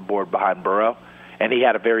quarterback off the board behind Burrow, and he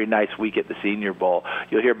had a very nice week at the Senior Bowl.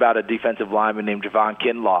 You'll hear about a defensive lineman named Javon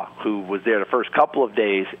Kinlaw, who was there the first couple of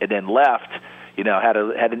days and then left, had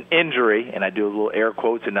an injury, and I do a little air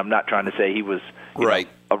quotes, and I'm not trying to say he was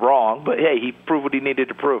wrong, but hey, he proved what he needed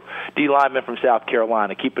to prove. D lineman from South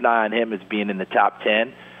Carolina, keep an eye on him as being in the top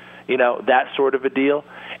 10, that sort of a deal.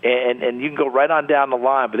 And you can go right on down the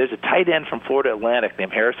line, but there's a tight end from Florida Atlantic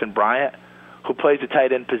named Harrison Bryant who plays the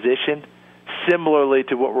tight end position similarly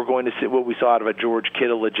to what we're going to see, what we saw out of a George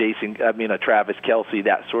Kittle, a Travis Kelce,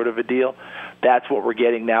 that sort of a deal. That's what we're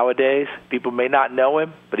getting nowadays. People may not know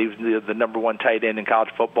him, but he was the number 1 tight end in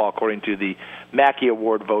college football according to the Mackey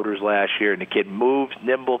Award voters last year. And the kid moves,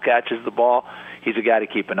 nimble, catches the ball. He's a guy to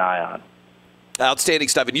keep an eye on. Outstanding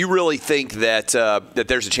stuff. And you really think that that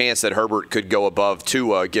there's a chance that Herbert could go above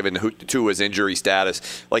Tua, given Tua's injury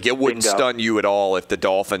status? Like, it wouldn't stun you at all if the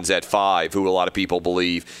Dolphins at 5, who a lot of people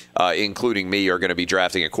believe, including me, are going to be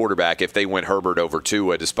drafting a quarterback, if they went Herbert over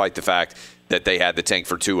Tua, despite the fact that they had the Tank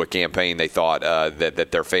for Tua campaign they thought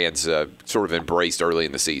that their fans sort of embraced early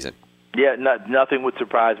in the season. Yeah, nothing would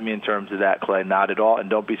surprise me in terms of that, Clay. Not at all. And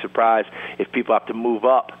don't be surprised if people have to move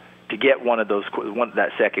up to get that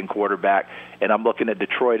second quarterback. And I'm looking at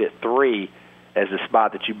Detroit at 3 as a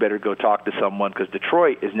spot that you better go talk to someone, because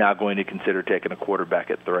Detroit is now going to consider taking a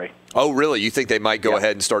quarterback at 3. Oh, really? You think they might go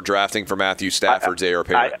ahead and start drafting for Matthew Stafford's heir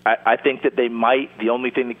apparent? I think that they might. The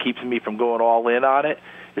only thing that keeps me from going all in on it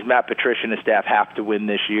is Matt Patricia and his staff have to win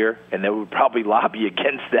this year, and they would probably lobby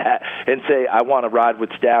against that and say, I want to ride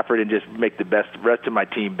with Stafford and just make the rest of my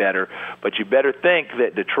team better. But you better think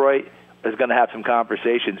that Detroit is going to have some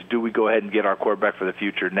conversations. Do we go ahead and get our quarterback for the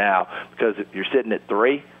future now? Because if you're sitting at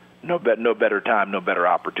 3, no better time, no better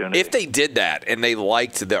opportunity. If they did that and they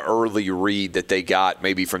liked the early read that they got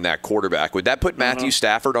maybe from that quarterback, would that put Matthew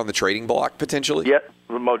Stafford on the trading block potentially? Yeah,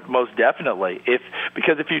 most definitely.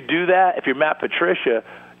 Because if you do that, if you're Matt Patricia,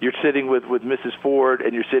 you're sitting with Mrs. Ford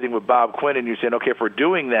and you're sitting with Bob Quinn and you're saying, okay, if we're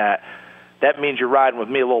doing that, that means you're riding with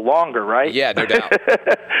me a little longer, right? Yeah, no doubt.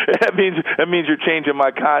 that means you're changing my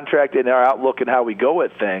contract and our outlook and how we go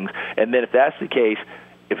at things. And then if that's the case,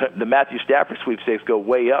 if the Matthew Stafford sweepstakes go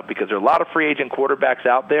way up, because there are a lot of free agent quarterbacks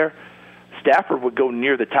out there, Stafford would go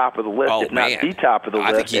near the top of the list, not the top of the list.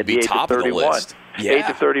 I think he'd be top of the list. Yeah. Age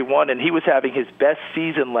of 31, and he was having his best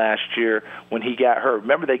season last year when he got hurt.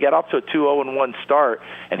 Remember, they got off to a 2-0-1 start,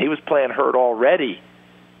 and he was playing hurt already.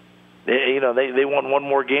 They won one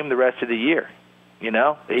more game the rest of the year. He's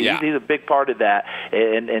a big part of that,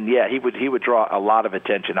 and he would draw a lot of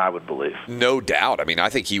attention, I would believe. No doubt. I mean, I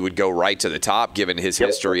think he would go right to the top given his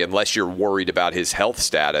history, unless you're worried about his health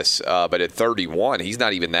status. But at 31, he's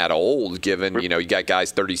not even that old. Given you got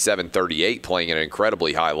guys 37, 38 playing at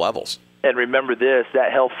incredibly high levels. And remember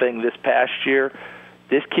that health thing this past year.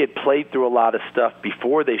 This kid played through a lot of stuff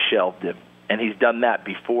before they shelved him. And he's done that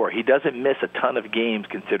before. He doesn't miss a ton of games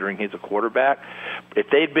considering he's a quarterback.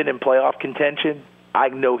 If they'd been in playoff contention, I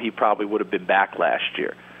know he probably would have been back last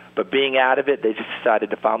year. But being out of it, they just decided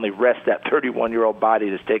to finally rest that 31-year-old body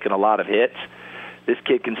that's taken a lot of hits. This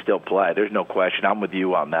kid can still play. There's no question. I'm with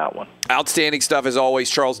you on that one. Outstanding stuff as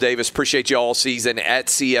always, Charles Davis. Appreciate you all season at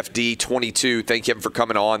CFD22. Thank him for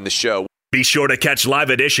coming on the show. Be sure to catch live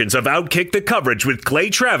editions of Outkick the Coverage with Clay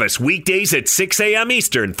Travis weekdays at 6 a.m.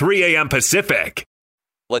 Eastern, 3 a.m. Pacific.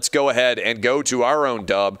 Let's go ahead and go to our own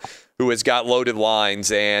Dub, who has got loaded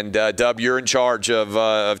lines. And, Dub, you're in charge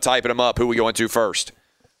of typing them up. Who are we going to first?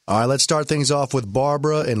 All right, let's start things off with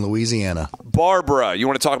Barbara in Louisiana. Barbara, you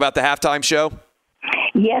want to talk about the halftime show?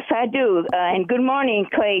 Yes, I do. And good morning,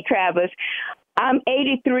 Clay Travis. I'm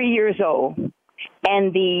 83 years old,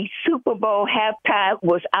 and the Super Bowl halftime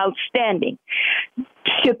was outstanding.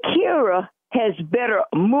 Shakira has better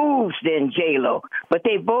moves than J-Lo, but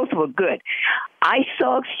they both were good. I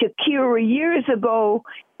saw Shakira years ago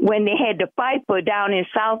when they had the Piper down in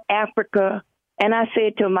South Africa, and I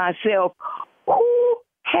said to myself, who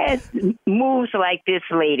has moves like this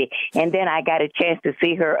lady? And then I got a chance to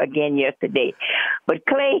see her again yesterday. But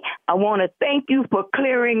Clay, I want to thank you for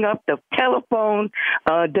clearing up the telephone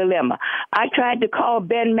dilemma. I tried to call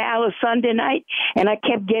Ben Maller Sunday night, and I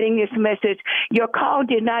kept getting this message. Your call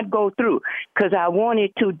did not go through because I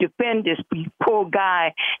wanted to defend this poor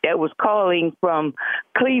guy that was calling from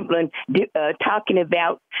Cleveland, talking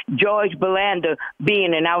about George Belander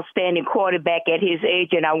being an outstanding quarterback at his age,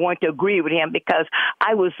 and I want to agree with him because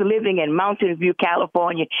I was living in Mountain View,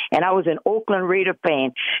 California, and I was an Oakland Raider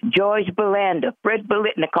fan. George Belander, Fred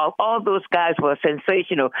Biletnikoff, all those guys were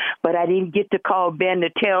sensational, but I didn't get to call Ben to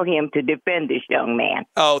tell him to defend this young man.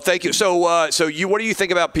 Oh, thank you. So, what do you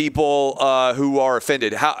think about people who are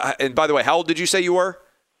offended? And by the way, how old did you say you were?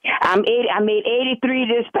 I made 83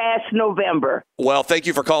 this past November. Well, thank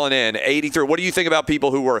you for calling in. 83. What do you think about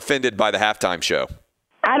people who were offended by the halftime show?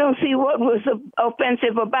 I don't see what was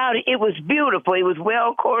offensive about it. It was beautiful. It was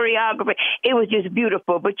well choreographed. It was just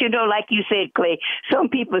beautiful. But like you said, Clay, some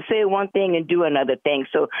people say one thing and do another thing.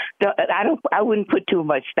 So I wouldn't put too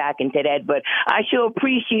much stock into that. But I sure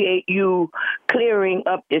appreciate you clearing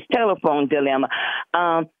up this telephone dilemma.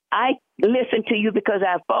 I listen to you because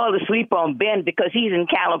I fall asleep on Ben because he's in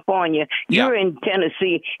California. You're in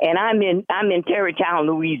Tennessee, and I'm in Tarrytown,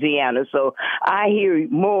 Louisiana. So I hear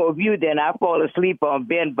more of you than I fall asleep on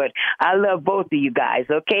Ben. But I love both of you guys,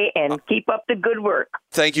 okay? And keep up the good work.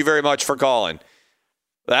 Thank you very much for calling.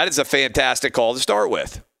 That is a fantastic call to start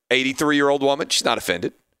with. 83-year-old woman, she's not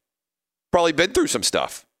offended. Probably been through some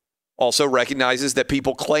stuff. Also recognizes that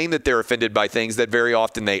people claim that they're offended by things that very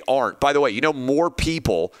often they aren't. By the way, more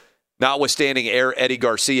people, notwithstanding Eddie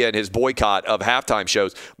Garcia and his boycott of halftime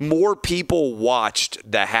shows, more people watched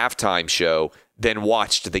the halftime show than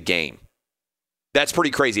watched the game. That's pretty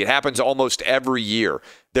crazy. It happens almost every year.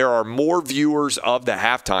 There are more viewers of the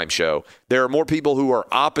halftime show. There are more people who are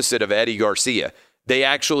opposite of Eddie Garcia. They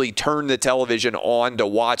actually turn the television on to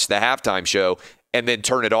watch the halftime show and then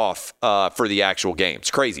turn it off for the actual game.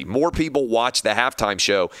 It's crazy. More people watch the halftime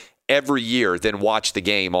show every year than watch the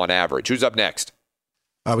game on average. Who's up next?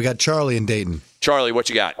 We got Charlie in Dayton. Charlie, what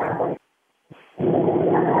you got? Clay,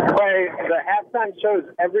 the halftime shows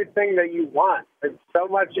everything that you want. It's so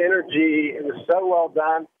much energy. It was so well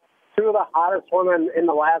done. Two of the hottest women in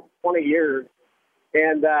the last 20 years.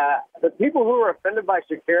 And the people who were offended by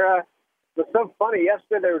Shakira, it was so funny.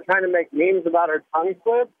 Yesterday they were trying to make memes about her tongue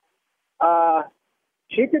slip.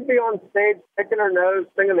 She could be on stage picking her nose,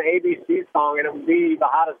 singing the ABC song, and it would be the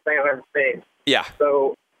hottest thing I've ever seen. Yeah.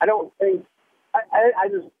 So I don't think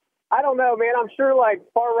I don't know, man. I'm sure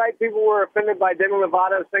far right people were offended by Demi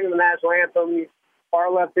Lovato singing the national anthem.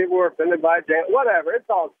 Far left people were offended by whatever. It's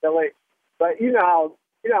all silly. But you know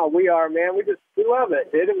how we are, man. We love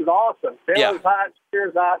it, dude. It was awesome. Taylor's hot,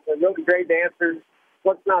 Shakira's hot. They're really great dancers.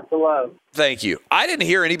 What's not to love? Thank you. I didn't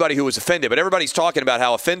hear anybody who was offended, but everybody's talking about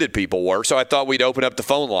how offended people were, so I thought we'd open up the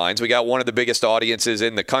phone lines. We got one of the biggest audiences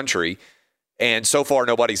in the country, and so far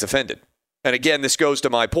nobody's offended. And again, this goes to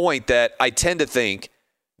my point that I tend to think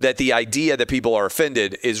that the idea that people are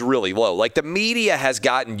offended is really low. Like the media has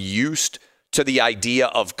gotten used to the idea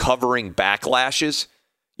of covering backlashes.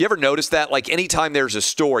 You ever notice that? Like anytime there's a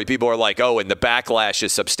story, people are like, oh, and the backlash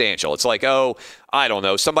is substantial. It's like, oh, I don't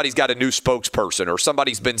know. Somebody's got a new spokesperson or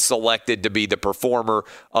somebody's been selected to be the performer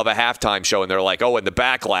of a halftime show. And they're like, oh, and the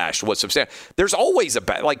backlash was substantial. There's always a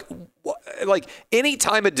like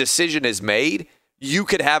anytime a decision is made, you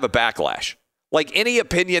could have a backlash. Like any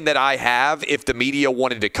opinion that I have, if the media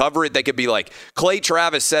wanted to cover it, they could be like, Clay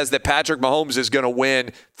Travis says that Patrick Mahomes is going to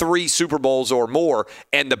win 3 Super Bowls or more,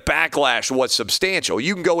 and the backlash was substantial.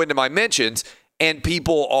 You can go into my mentions, and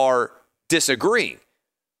people are disagreeing.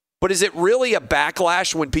 But is it really a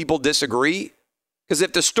backlash when people disagree? Because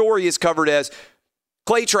if the story is covered as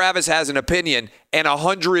Clay Travis has an opinion and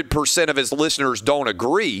 100% of his listeners don't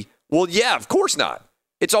agree, well, yeah, of course not.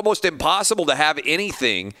 It's almost impossible to have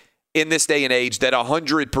anything in this day and age that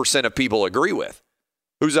 100% of people agree with.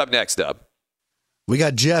 Who's up next, Dub? We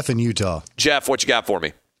got Jeff in Utah. Jeff, what you got for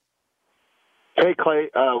me? Hey, Clay,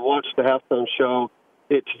 watched the halftime show.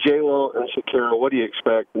 It's J-Lo and Shakira. What do you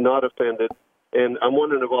expect? Not offended. And I'm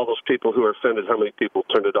wondering of all those people who are offended, how many people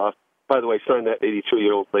turned it off? By the way, sign that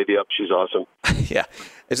 82-year-old lady up. She's awesome. Yeah.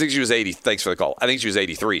 I think she was 80. Thanks for the call. I think she was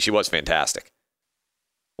 83. She was fantastic.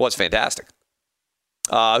 Who's up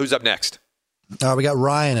next? We got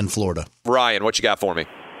Ryan in Florida. Ryan, what you got for me?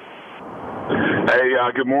 Hey,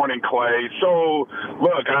 good morning, Clay. So,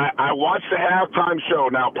 look, I watched the halftime show.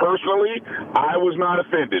 Now, personally, I was not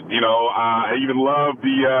offended. I even loved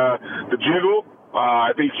the jiggle.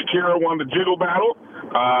 I think Shakira won the jiggle battle.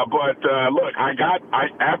 But look,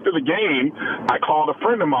 after the game, I called a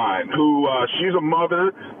friend of mine who she's a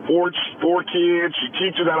mother, four kids. She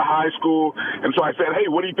teaches at a high school. And so I said,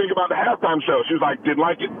 hey, what do you think about the halftime show? She was like, didn't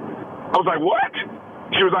like it. I was like, what?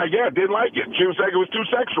 She was like, yeah, didn't like it. She was saying it was too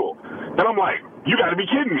sexual. And I'm like, you got to be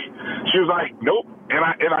kidding me. She was like, nope.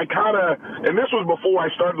 And this was before I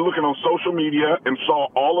started looking on social media and saw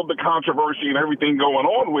all of the controversy and everything going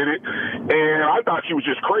on with it. And I thought she was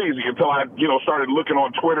just crazy until I, started looking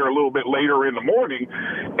on Twitter a little bit later in the morning.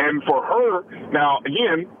 And for her, now,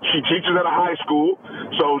 again, she teaches at a high school,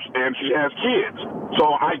 and she has kids.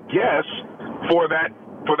 So I guess for that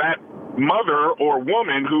mother or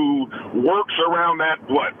woman who works around that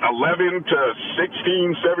 11 to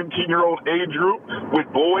 16, 17-year-old age group with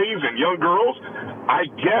boys and young girls, I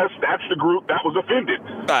guess that's the group that was offended.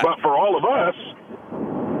 But for all of us,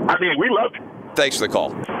 we loved it. Thanks for the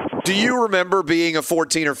call. Do you remember being a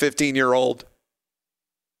 14 or 15-year-old?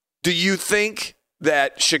 Do you think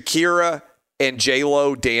that Shakira and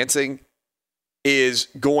J-Lo dancing is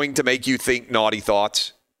going to make you think naughty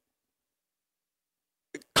thoughts?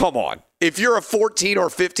 Come on. If you're a 14 or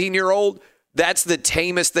 15-year-old, that's the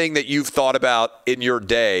tamest thing that you've thought about in your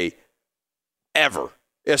day ever.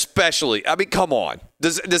 Especially, come on.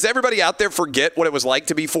 Does everybody out there forget what it was like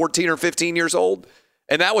to be 14 or 15 years old?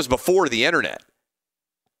 And that was before the internet.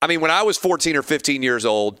 When I was 14 or 15 years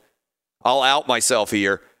old, I'll out myself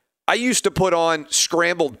here. I used to put on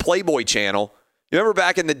Scrambled Playboy channel. You remember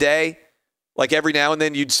back in the day? Like every now and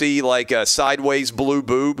then you'd see a sideways blue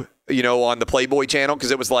boob, on the Playboy channel,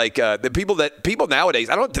 because it was the people nowadays,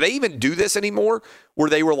 do they even do this anymore? Where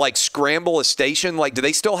they were scramble a station? Do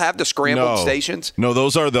they still have the scrambled stations? No,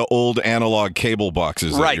 those are the old analog cable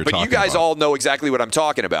boxes. Right, but you guys all know exactly what I'm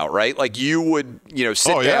talking about, right? You would,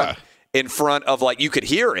 sit down in front of you could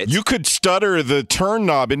hear it. You could stutter the turn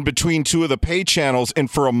knob in between two of the pay channels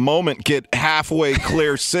and for a moment get halfway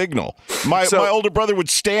clear signal. My older brother would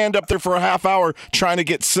stand up there for a half hour trying to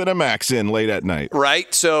get Cinemax in late at night.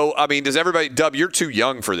 Right. So, does everybody, Dub, you're too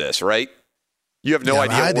young for this, right? You have no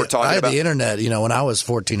idea what we're talking about. I had the internet, when I was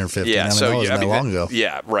 14 or 15. Yeah, that wasn't that long ago.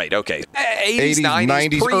 Yeah, right. Okay. 80s,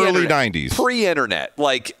 90s, early 90s. Pre-internet.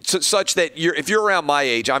 Such that if you're around my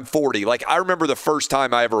age, I'm 40. I remember the first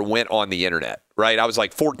time I ever went on the internet, right? I was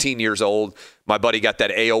 14 years old. My buddy got that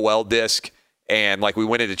AOL disc, and we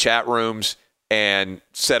went into chat rooms and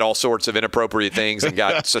said all sorts of inappropriate things and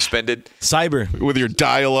got suspended. Cyber. With your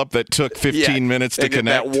dial-up that took 15 minutes to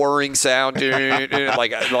connect. That whirring sound,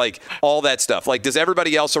 like all that stuff. Does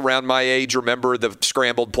everybody else around my age remember the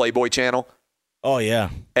Scrambled Playboy channel? Oh,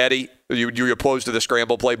 yeah. Eddie, you opposed to the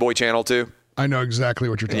Scrambled Playboy channel too? I know exactly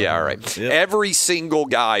what you're talking about. Yeah, all right. Yep. Every single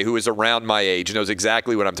guy who is around my age knows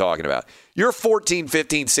exactly what I'm talking about. You're 14,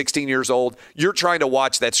 15, 16 years old. You're trying to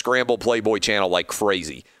watch that Scrambled Playboy channel like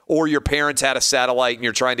crazy. Or your parents had a satellite and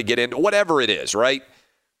you're trying to get in, whatever it is, right?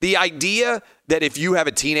 The idea that if you have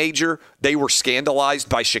a teenager, they were scandalized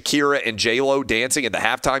by Shakira and J-Lo dancing at the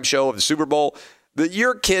halftime show of the Super Bowl,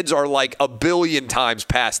 your kids are a billion times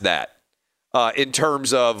past that in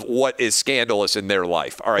terms of what is scandalous in their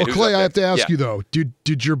life. All right, well, Clay, I have to ask you, though,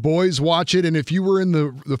 did your boys watch it? And if you were in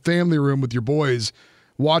the family room with your boys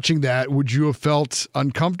watching that, would you have felt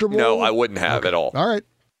uncomfortable? No, I wouldn't have at all. All right.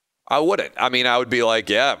 I wouldn't. I would be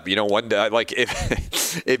one day,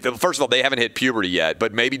 if first of all, they haven't hit puberty yet,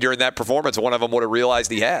 but maybe during that performance, one of them would have realized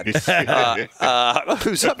he had. Who's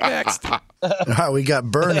up next? We got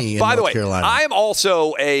Bernie in North Carolina. I am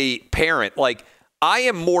also a parent. I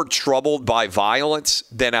am more troubled by violence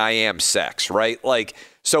than I am sex, right?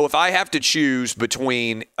 So if I have to choose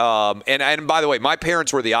between, and by the way, my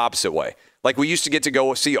parents were the opposite way. Like, we used to get to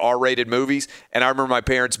go see R-rated movies, and I remember my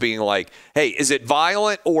parents being like, hey, is it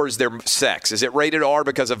violent or is there sex? Is it rated R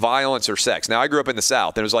because of violence or sex? Now, I grew up in the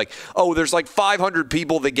South, and it was like, oh, there's like 500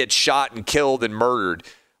 people that get shot and killed and murdered,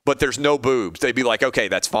 but there's no boobs. They'd be like, okay,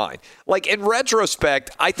 that's fine. Like, in retrospect,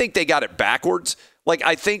 I think they got it backwards. Like,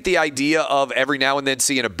 I think the idea of every now and then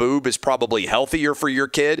seeing a boob is probably healthier for your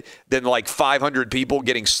kid than like 500 people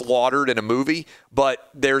getting slaughtered in a movie.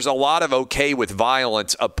 But there's a lot of okay with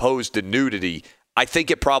violence opposed to nudity. I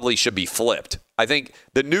think it probably should be flipped. I think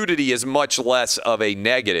the nudity is much less of a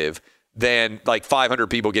negative than like 500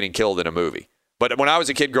 people getting killed in a movie. But when I was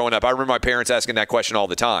a kid growing up, I remember my parents asking that question all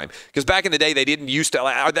the time. Because back in the day, they didn't used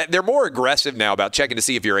to. They're more aggressive now about checking to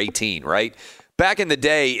see if you're 18, right? Back in the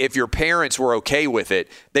day, if your parents were okay with it,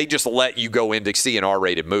 they just let you go in to see an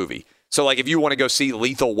R-rated movie. So, like, if you want to go see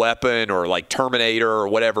Lethal Weapon or, like, Terminator or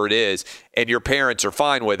whatever it is, and your parents are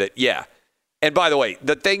fine with it, yeah. And by the way,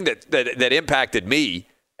 the thing that impacted me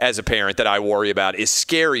as a parent that I worry about is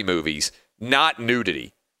scary movies, not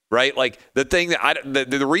nudity, right? Like, the thing that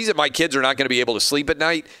the reason my kids are not going to be able to sleep at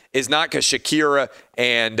night is not because Shakira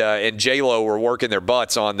and J-Lo were working their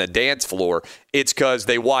butts on the dance floor. It's because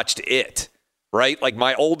they watched It. Right? Like,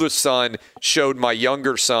 my oldest son showed my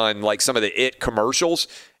younger son like some of the It commercials,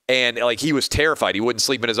 and like he was terrified. He wouldn't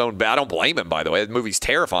sleep in his own bed. I don't blame him, by the way. The movie's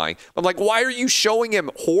terrifying. I'm like, why are you showing him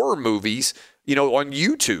horror movies, on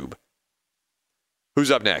YouTube? Who's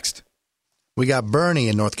up next? We got Bernie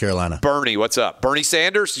in North Carolina. Bernie, what's up? Bernie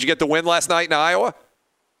Sanders, did you get the win last night in Iowa?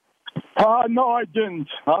 No, I didn't.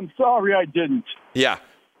 I'm sorry I didn't. Yeah.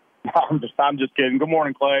 I'm just kidding. Good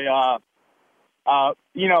morning, Clay. I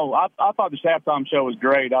thought this halftime show was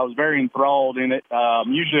great. I was very enthralled in it.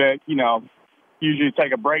 Usually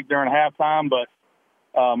take a break during halftime, but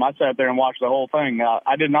I sat there and watched the whole thing.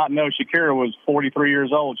 I did not know Shakira was 43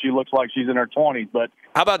 years old. She looks like she's in her 20s. But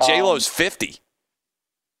how about J-Lo's 50?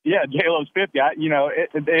 Yeah, J-Lo's 50.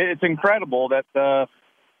 It's incredible that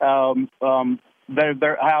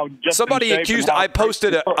they're how just somebody accused. I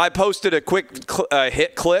posted a quick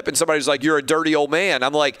hit clip, and somebody's like, "You're a dirty old man."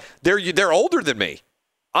 I'm like, "They're older than me.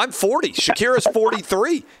 I'm 40. Shakira's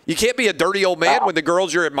 43. You can't be a dirty old man when the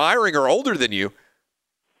girls you're admiring are older than you."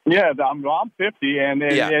 Yeah, I'm 50, and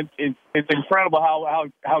it's incredible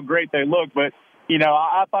how great they look. But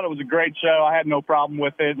I thought it was a great show. I had no problem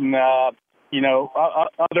with it, and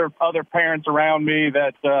other parents around me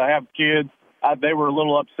that have kids. They were a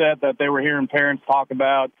little upset that they were hearing parents talk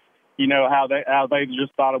about, how they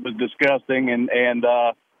just thought it was disgusting, and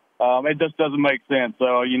it just doesn't make sense.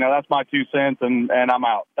 So, that's my 2 cents, and I'm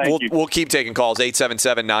out. Thank you. We'll keep taking calls,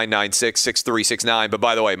 877-996-6369. But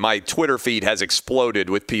by the way, my Twitter feed has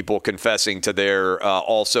exploded with people confessing to their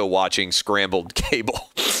also watching scrambled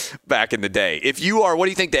cable back in the day. If you are, what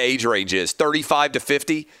do you think the age range is? 35 to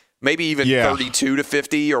 50? Maybe even 32 to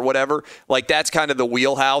 50 or whatever. Like, that's kind of the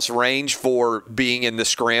wheelhouse range for being in the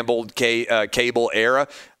scrambled cable era.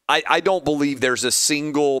 I don't believe there's a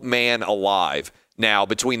single man alive now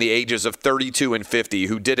between the ages of 32 and 50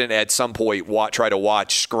 who didn't at some point try to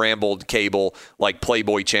watch scrambled cable like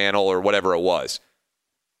Playboy Channel or whatever it was.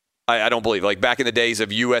 I don't believe. Like, back in the days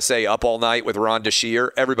of USA Up All Night with Ron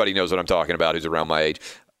DeShear, everybody knows what I'm talking about who's around my age.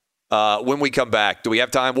 When we come back, do we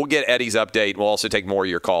have time? We'll get Eddie's update. We'll also take more of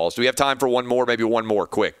your calls. Do we have time for one more? Maybe one more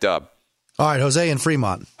quick, Dub. All right, Jose in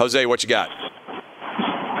Fremont. Jose, what you got?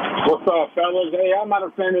 What's up, fellas? Hey, I'm not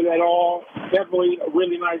offended at all. Definitely a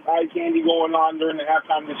really nice eye candy going on during the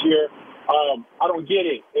halftime this year. I don't get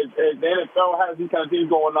it. The NFL has these kind of things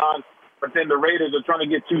going on, but then the Raiders are trying to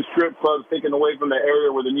get 2 strip clubs taken away from the area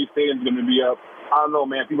where the new stadium's going to be up. I don't know,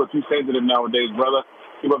 man. People are too sensitive nowadays, brother.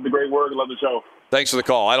 Keep up the great work. Love the show. Thanks for the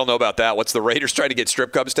call. I don't know about that. What's the Raiders trying to get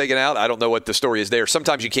strip clubs taken out? I don't know what the story is there.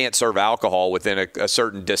 Sometimes you can't serve alcohol within a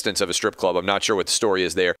certain distance of a strip club. I'm not sure what the story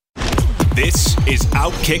is there. This is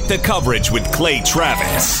Outkick the Coverage with Clay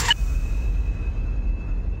Travis.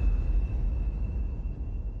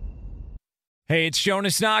 Hey, it's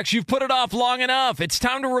Jonas Knox. You've put it off long enough. It's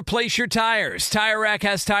time to replace your tires. Tire Rack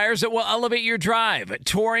has tires that will elevate your drive.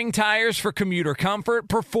 Touring tires for commuter comfort,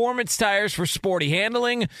 performance tires for sporty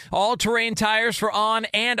handling, all-terrain tires for on-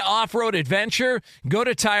 and off-road adventure. Go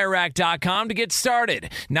to TireRack.com to get started.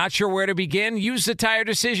 Not sure where to begin? Use the Tire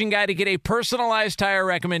Decision Guide to get a personalized tire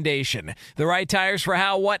recommendation. The right tires for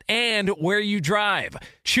how, what, and where you drive.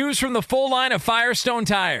 Choose from the full line of Firestone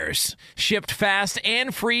tires, shipped fast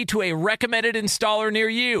and free to a recommended installer near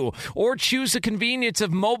you, or choose the convenience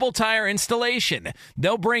of mobile tire installation.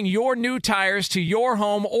 They'll bring your new tires to your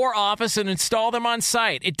home or office and install them on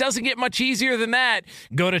site. It doesn't get much easier than that.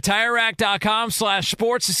 Go to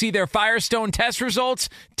TireRack.com/sports to see their Firestone test results,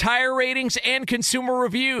 tire ratings, and consumer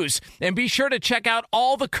reviews. And be sure to check out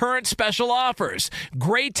all the current special offers.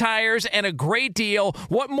 Great tires and a great deal.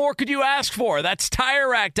 What more could you ask for? That's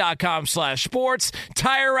TireRack.com/sports.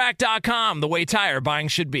 TireRack.com, the way tire buying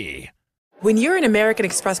should be. When you're an American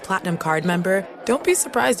Express Platinum card member, don't be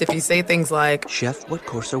surprised if you say things like, "Chef, what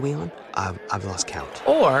course are we on? I've lost count."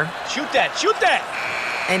 Or, "Shoot that, shoot that!"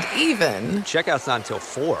 And even, "Checkout's not until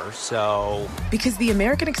 4, so..." Because the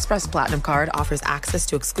American Express Platinum Card offers access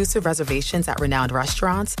to exclusive reservations at renowned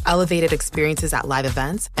restaurants, elevated experiences at live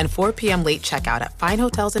events, and 4 p.m. late checkout at fine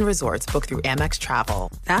hotels and resorts booked through Amex Travel.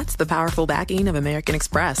 That's the powerful backing of American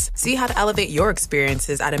Express. See how to elevate your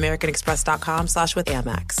experiences at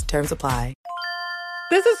americanexpress.com/withAmex. Terms apply.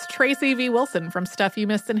 This is Tracy V. Wilson from Stuff You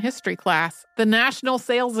Missed in History Class. The national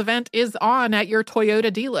sales event is on at your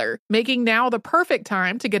Toyota dealer, making now the perfect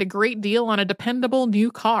time to get a great deal on a dependable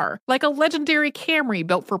new car. Like a legendary Camry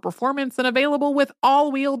built for performance and available with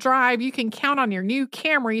all-wheel drive, you can count on your new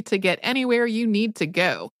Camry to get anywhere you need to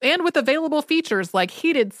go. And with available features like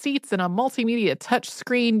heated seats and a multimedia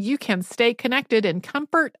touchscreen, you can stay connected in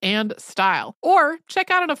comfort and style. Or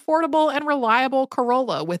check out an affordable and reliable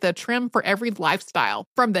Corolla with a trim for every lifestyle.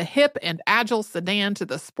 From the hip and agile sedan to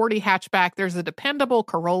the sporty hatchback, there's a dependable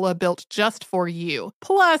Corolla built just for you.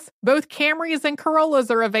 Plus, both Camrys and Corollas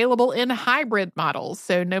are available in hybrid models,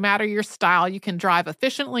 so no matter your style, you can drive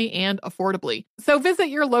efficiently and affordably. So visit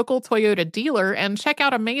your local Toyota dealer and check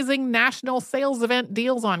out amazing national sales event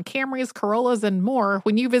deals on Camrys, Corollas, and more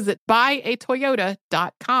when you visit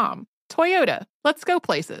buyatoyota.com. Toyota, let's go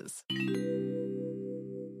places.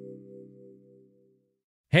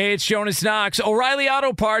 Hey, it's Jonas Knox. O'Reilly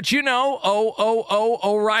Auto Parts, you know,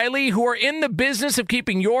 O'Reilly, who are in the business of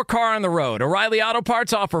keeping your car on the road. O'Reilly Auto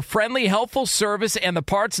Parts offer friendly, helpful service and the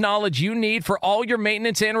parts knowledge you need for all your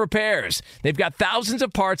maintenance and repairs. They've got thousands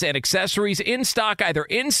of parts and accessories in stock, either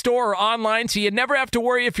in-store or online, so you never have to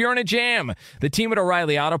worry if you're in a jam. The team at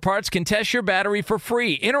O'Reilly Auto Parts can test your battery for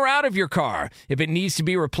free, in or out of your car. If it needs to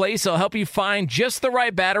be replaced, they'll help you find just the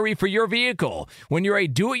right battery for your vehicle. When you're a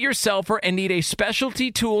do-it-yourselfer and need a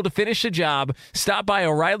specialty tool to finish the job, stop by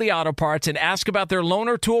O'Reilly Auto Parts and ask about their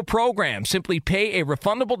loaner tool program. Simply pay a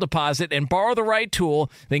refundable deposit and borrow the right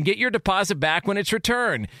tool, then get your deposit back when it's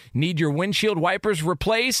returned. Need your windshield wipers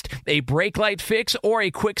replaced, a brake light fix, or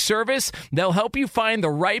a quick service? They'll help you find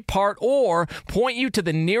the right part or point you to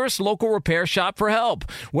the nearest local repair shop for help.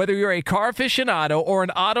 Whether you're a car aficionado or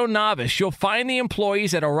an auto novice, you'll find the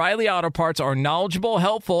employees at O'Reilly Auto Parts are knowledgeable,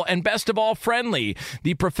 helpful, and best of all, friendly.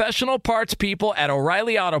 The professional parts people at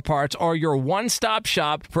O'Reilly Auto Parts are your one-stop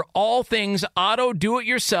shop for all things auto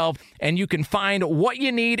do-it-yourself, and you can find what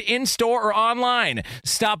you need in-store or online.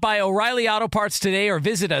 Stop by O'Reilly Auto Parts today or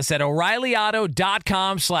visit us at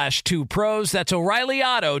O'ReillyAuto.com/2pros. That's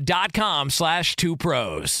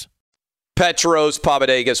O'ReillyAuto.com/2pros. Petros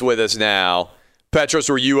Papadegas with us now. Petros,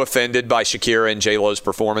 were you offended by Shakira and J-Lo's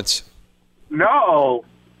performance? No.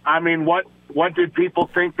 I mean, what did people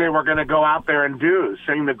think they were going to go out there and do?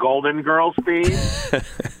 Sing the Golden Girls theme?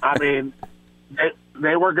 I mean,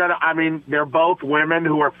 they were going to, I mean, they're both women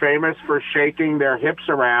who are famous for shaking their hips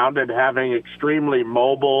around and having extremely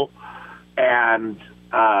mobile and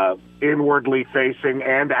inwardly facing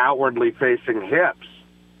and outwardly facing hips.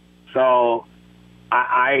 So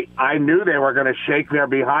I knew they were going to shake their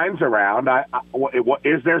behinds around.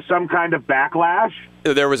 Is there some kind of backlash?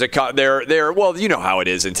 There was well, you know how it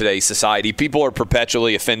is in today's society. People are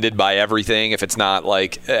perpetually offended by everything if it's not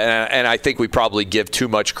like, and I think we probably give too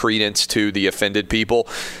much credence to the offended people.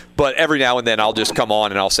 But every now and then I'll just come on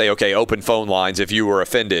and I'll say, okay, open phone lines. If you were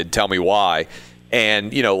offended, tell me why.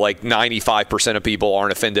 And, you know, like 95% of people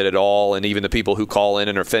aren't offended at all. And even the people who call in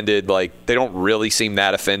and are offended, like, they don't really seem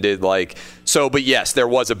that offended. Like, so, but yes, there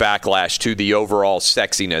was a backlash to the overall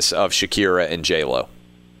sexiness of Shakira and J-Lo.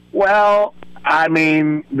 Well, I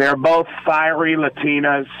mean, they're both fiery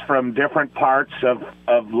Latinas from different parts of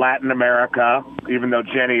Latin America, even though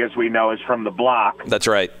Jenny, as we know, is from the block. That's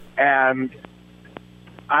right. And,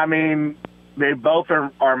 I mean, they both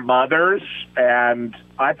are mothers, and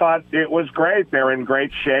I thought it was great. They're in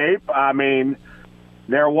great shape. I mean,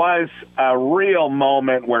 there was a real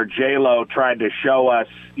moment where J-Lo tried to show us,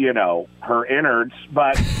 you know, her innards,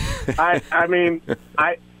 but I mean,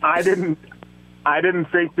 I didn't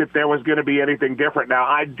think that there was going to be anything different. Now,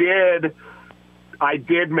 I did I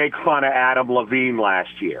did make fun of Adam Levine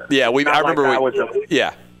last year. Yeah, I remember.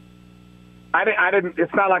 I didn't.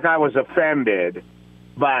 It's not like I was offended,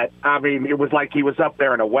 but I mean, it was like he was up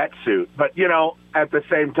there in a wetsuit. But at the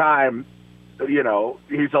same time,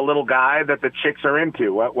 he's a little guy that the chicks are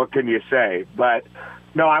into. What can you say? But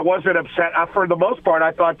no, I wasn't upset. For the most part,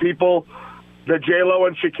 I thought the J-Lo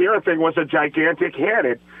and Shakira thing was a gigantic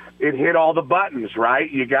hit. It hit all the buttons, right?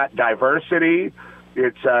 You got diversity.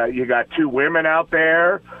 You got two women out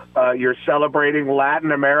there. You're celebrating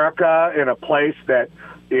Latin America in a place that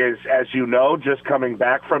is, as you know, just coming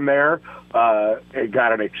back from there. It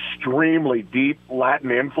got an extremely deep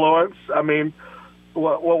Latin influence. I mean,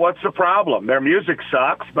 well, what's the problem? Their music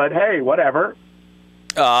sucks, but hey, whatever.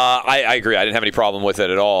 I agree. I didn't have any problem with it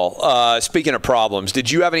at all. Speaking of problems, did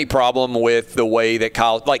you have any problem with the way that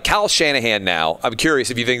Kyle Shanahan now? I'm curious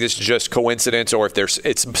if you think this is just coincidence or if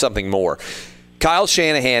it's something more. Kyle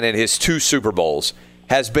Shanahan in his 2 Super Bowls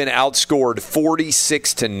has been outscored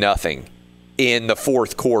 46-0 in the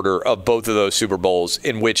fourth quarter of both of those Super Bowls,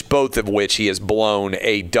 both of which he has blown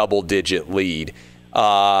a double-digit lead.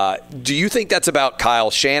 Do you think that's about Kyle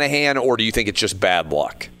Shanahan, or do you think it's just bad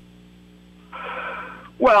luck?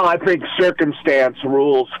 Well, I think circumstance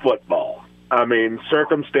rules football. I mean,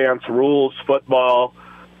 circumstance rules football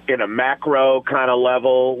in a macro kind of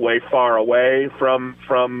level, way far away from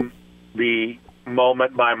the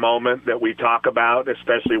moment by moment that we talk about,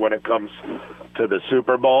 especially when it comes to the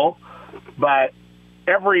Super Bowl. But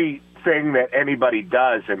everything that anybody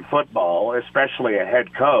does in football, especially a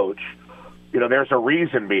head coach, there's a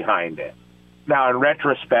reason behind it. Now, in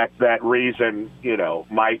retrospect, that reason,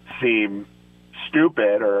 might seem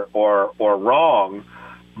stupid or wrong,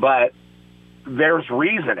 but there's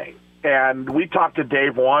reasoning. And we talked to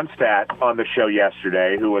Dave Wannstedt on the show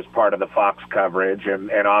yesterday, who was part of the Fox coverage and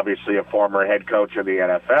obviously a former head coach of the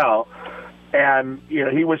NFL. And,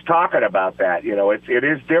 he was talking about that. It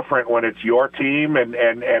is different when it's your team and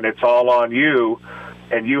it's all on you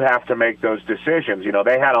and you have to make those decisions.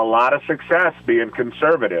 They had a lot of success being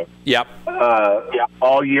conservative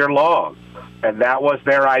all year long, and that was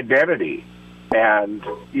their identity. And,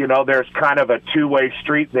 there's kind of a two-way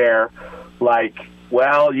street there, like,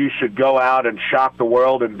 well, you should go out and shock the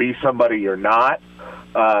world and be somebody you're not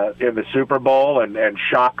in the Super Bowl and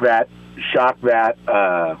shock that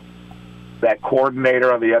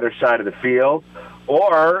coordinator on the other side of the field,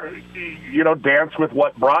 or, dance with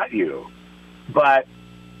what brought you. But,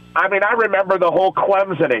 I mean, I remember the whole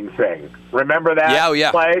Clemsoning thing. Remember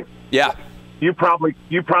that play? Yeah. You probably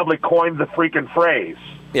coined the freaking phrase.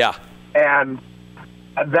 Yeah. And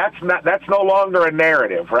that's no longer a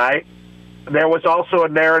narrative, right? There was also a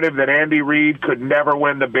narrative that Andy Reid could never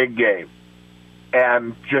win the big game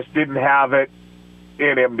and just didn't have it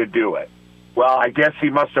in him to do it. Well, I guess he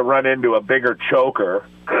must have run into a bigger choker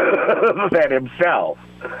than himself.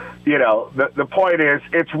 The point is,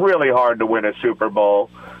 it's really hard to win a Super Bowl,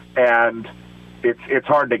 and it's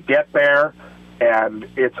hard to get there. And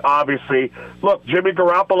it's obviously, look, Jimmy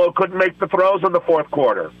Garoppolo couldn't make the throws in the fourth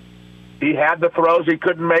quarter. He had the throws, he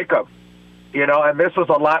couldn't make them. And this was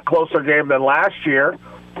a lot closer game than last year.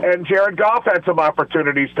 And Jared Goff had some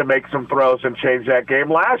opportunities to make some throws and change that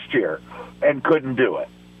game last year and couldn't do it.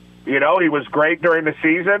 He was great during the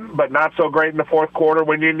season, but not so great in the fourth quarter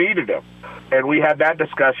when you needed him. And we had that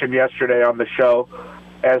discussion yesterday on the show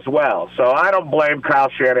as well. So I don't blame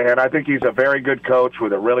Kyle Shanahan. I think he's a very good coach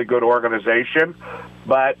with a really good organization,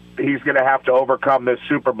 but he's going to have to overcome this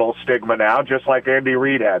Super Bowl stigma now, just like Andy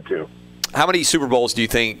Reid had to. How many Super Bowls do you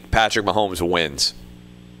think Patrick Mahomes wins?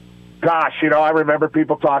 Gosh, I remember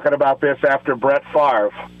people talking about this after Brett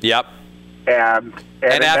Favre. Yep. And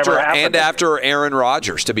after Aaron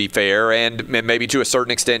Rodgers, to be fair, and maybe to a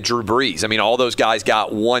certain extent Drew Brees. I mean, all those guys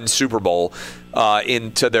got one Super Bowl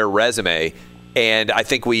into their resume. And I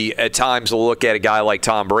think we at times will look at a guy like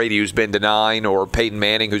Tom Brady, who's been to 9, or Peyton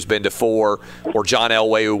Manning, who's been to 4, or John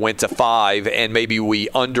Elway, who went to 5, and maybe we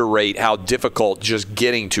underrate how difficult just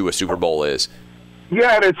getting to a Super Bowl is.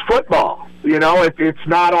 Yeah, and it's football. It's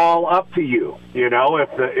not all up to you.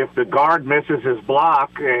 If the guard misses his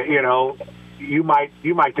block, you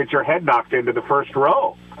might get your head knocked into the first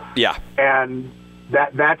row. Yeah, and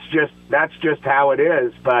that's just how it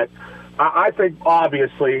is. But I think,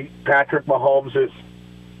 obviously, Patrick Mahomes is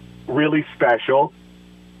really special.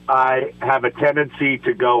 I have a tendency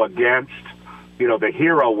to go against, the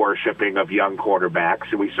hero worshiping of young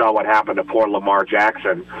quarterbacks. And we saw what happened to poor Lamar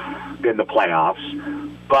Jackson in the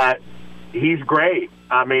playoffs. But he's great.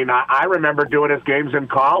 I mean, I remember doing his games in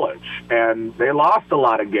college, and they lost a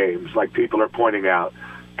lot of games, like people are pointing out.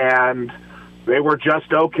 And they were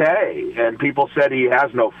just okay. And people said he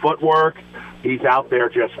has no footwork. He's out there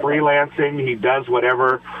just freelancing. He does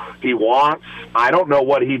whatever he wants. I don't know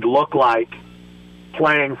what he'd look like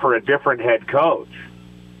playing for a different head coach,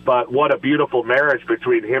 but what a beautiful marriage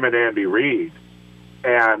between him and Andy Reid.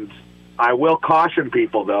 And I will caution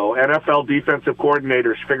people, though, NFL defensive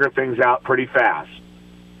coordinators figure things out pretty fast.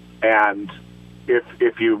 And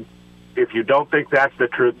if you don't think that's the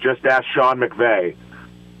truth, just ask Sean McVay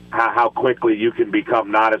how quickly you can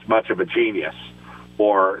become not as much of a genius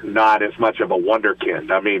or not as much of a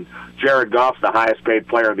wonderkind. I mean, Jared Goff's the highest paid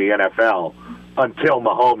player in the NFL until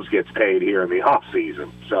Mahomes gets paid here in the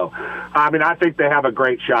offseason. So, I mean, I think they have a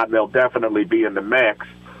great shot, and they'll definitely be in the mix.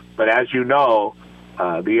 But as you know,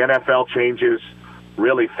 the NFL changes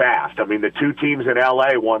really fast. I mean, the two teams in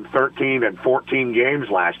L.A. won 13 and 14 games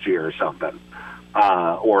last year or something,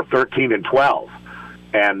 or 13 and 12.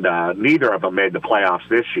 And neither of them made the playoffs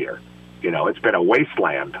this year. You know, it's been a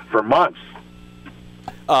wasteland for months.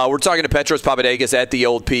 We're talking to Petros Papadakis at the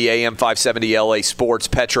Old P, AM 570 LA Sports,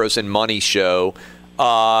 Petros and Money Show.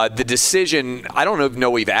 The decision, I don't know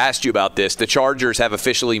if we've asked you about this. The Chargers have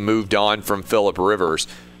officially moved on from Phillip Rivers.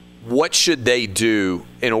 What should they do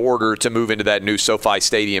in order to move into that new SoFi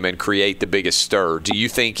Stadium and create the biggest stir? Do you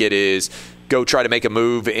think it is go try to make a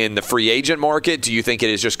move in the free agent market? Do you think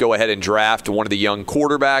it is just go ahead and draft one of the young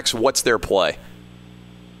quarterbacks? What's their play?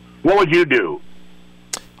 What would you do?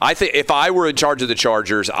 I think if I were in charge of the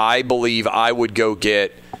Chargers, I believe I would go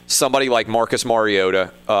get somebody like Marcus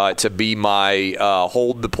Mariota to be my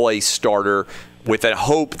hold-the-place starter with a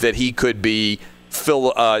hope that he could be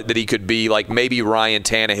like maybe Ryan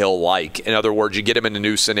Tannehill-like. In other words, you get him in a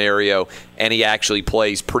new scenario, and he actually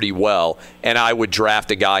plays pretty well. And I would draft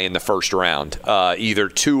a guy in the first round. Either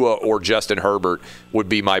Tua or Justin Herbert would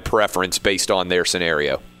be my preference based on their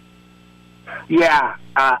scenario. Yeah,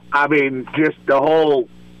 I mean, just the whole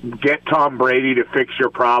get Tom Brady to fix your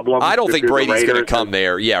problem. I don't think Brady's going to come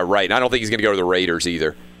there. Yeah, right. I don't think he's going to go to the Raiders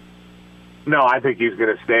either. No, I think he's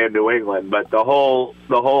going to stay in New England. But the whole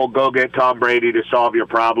go get Tom Brady to solve your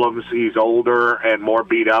problems. He's older and more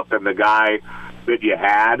beat up than the guy that you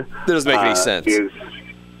had. That doesn't make any sense.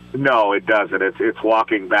 No, it doesn't. It's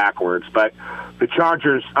walking backwards. But the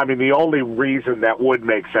Chargers, I mean, the only reason that would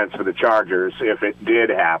make sense for the Chargers, if it did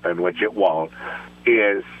happen, which it won't,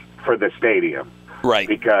 is for the stadium. Right.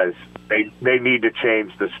 Because they need to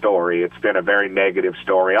change the story. It's been a very negative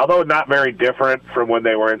story, although not very different from when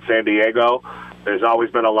they were in San Diego. There's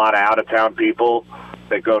always been a lot of out-of-town people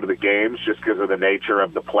that go to the games just because of the nature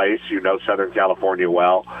of the place. You know Southern California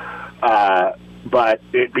well. But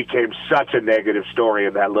it became such a negative story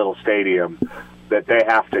in that little stadium that they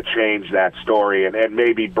have to change that story. And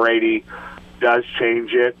maybe Brady does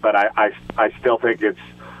change it, but I still think it's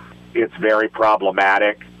very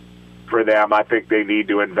problematic for them. I think they need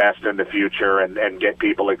to invest in the future and get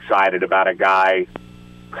people excited about a guy,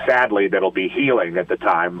 sadly, that'll be healing at the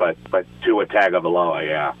time, but Tua Tagovailoa,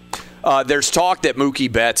 yeah. There's talk that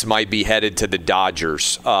Mookie Betts might be headed to the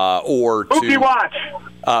Dodgers or to Mookie Watch.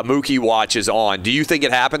 Mookie Watch is on. Do you think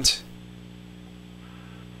it happens?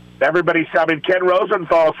 Ken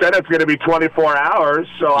Rosenthal said it's going to be 24 hours,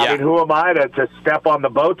 so yeah. I mean, who am I to step on the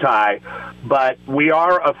bow tie? But we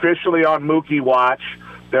are officially on Mookie Watch.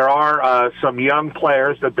 There are some young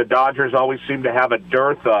players that the Dodgers always seem to have a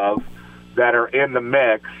dearth of that are in the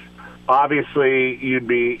mix. Obviously, you'd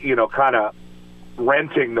be, kind of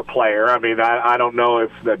renting the player. I mean, I don't know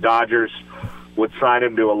if the Dodgers would sign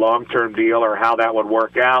him to a long-term deal or how that would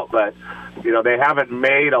work out, but, they haven't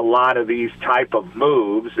made a lot of these type of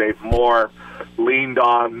moves. They've more leaned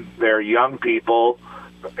on their young people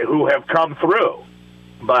who have come through,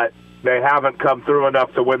 but they haven't come through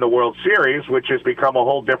enough to win the World Series, which has become a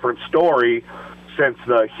whole different story since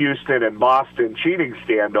the Houston and Boston cheating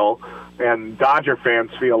scandal. And Dodger fans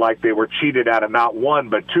feel like they were cheated out of not one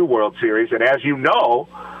but two World Series. And as you know,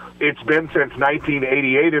 it's been since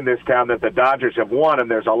 1988 in this town that the Dodgers have won, and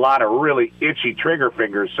there's a lot of really itchy trigger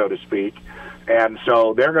fingers, so to speak. And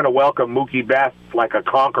so they're going to welcome Mookie Betts like a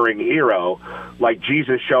conquering hero, like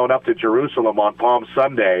Jesus showing up to Jerusalem on Palm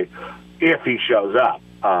Sunday, if he shows up.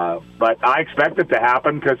 But I expect it to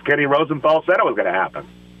happen because Kenny Rosenthal said it was going to happen.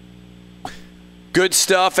 Good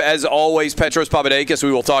stuff, as always, Petros Papadakis.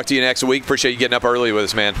 We will talk to you next week. Appreciate you getting up early with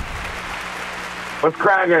us, man. What's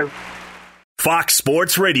cracking? Fox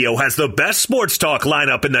Sports Radio has the best sports talk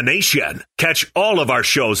lineup in the nation. Catch all of our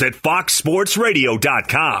shows at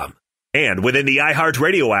foxsportsradio.com. And within the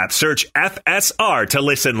iHeartRadio app, search FSR to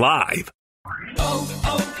listen live.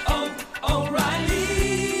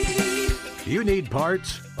 You need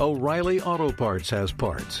parts? O'Reilly Auto Parts has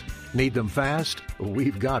parts. Need them fast?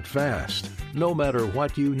 We've got fast. No matter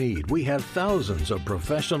what you need, we have thousands of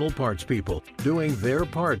professional parts people doing their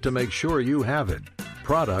part to make sure you have it.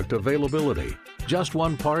 Product availability. Just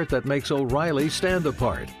one part that makes O'Reilly stand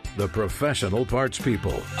apart. The professional parts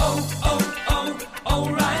people.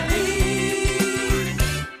 O'Reilly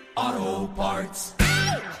Auto Parts.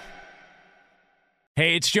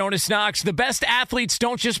 Hey, it's Jonas Knox. The best athletes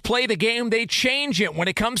don't just play the game, they change it. When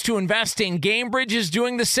it comes to investing, GameBridge is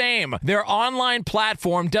doing the same. Their online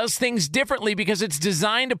platform does things differently because it's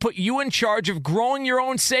designed to put you in charge of growing your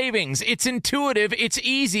own savings. It's intuitive, it's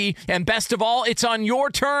easy, and best of all, it's on your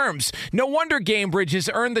terms. No wonder GameBridge has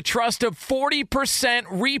earned the trust of 40%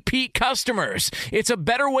 repeat customers. It's a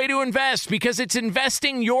better way to invest because it's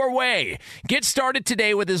investing your way. Get started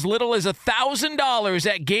today with as little as $1,000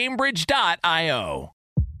 at GameBridge.io.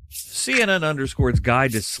 CNN_'s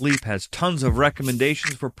Guide to Sleep has tons of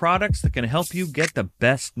recommendations for products that can help you get the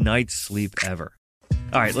best night's sleep ever.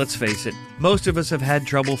 All right, let's face it, most of us have had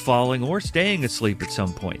trouble falling or staying asleep at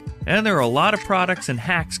some point, and there are a lot of products and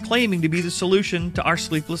hacks claiming to be the solution to our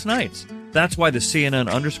sleepless nights. That's why the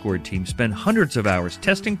CNN_ team spend hundreds of hours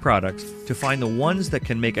testing products to find the ones that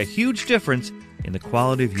can make a huge difference in the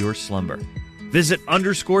quality of your slumber. Visit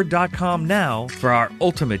underscore.com now for our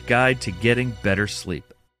ultimate guide to getting better sleep.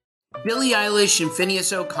 Billie Eilish and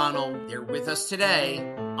Phineas O'Connell, they're with us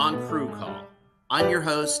today on Crew Call. I'm your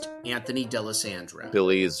host, Anthony D'Alessandro.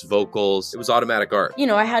 Billie's vocals, it was automatic art. You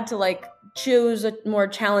know, I had to choose a more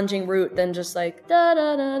challenging route than just da da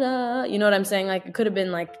da da. You know what I'm saying? It could have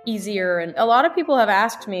been easier. And a lot of people have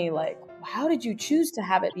asked me how did you choose to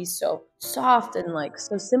have it be so soft and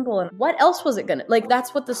so simple? And what else was it gonna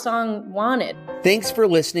that's what the song wanted. Thanks for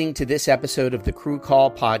listening to this episode of the Crew Call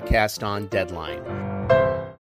podcast on Deadline.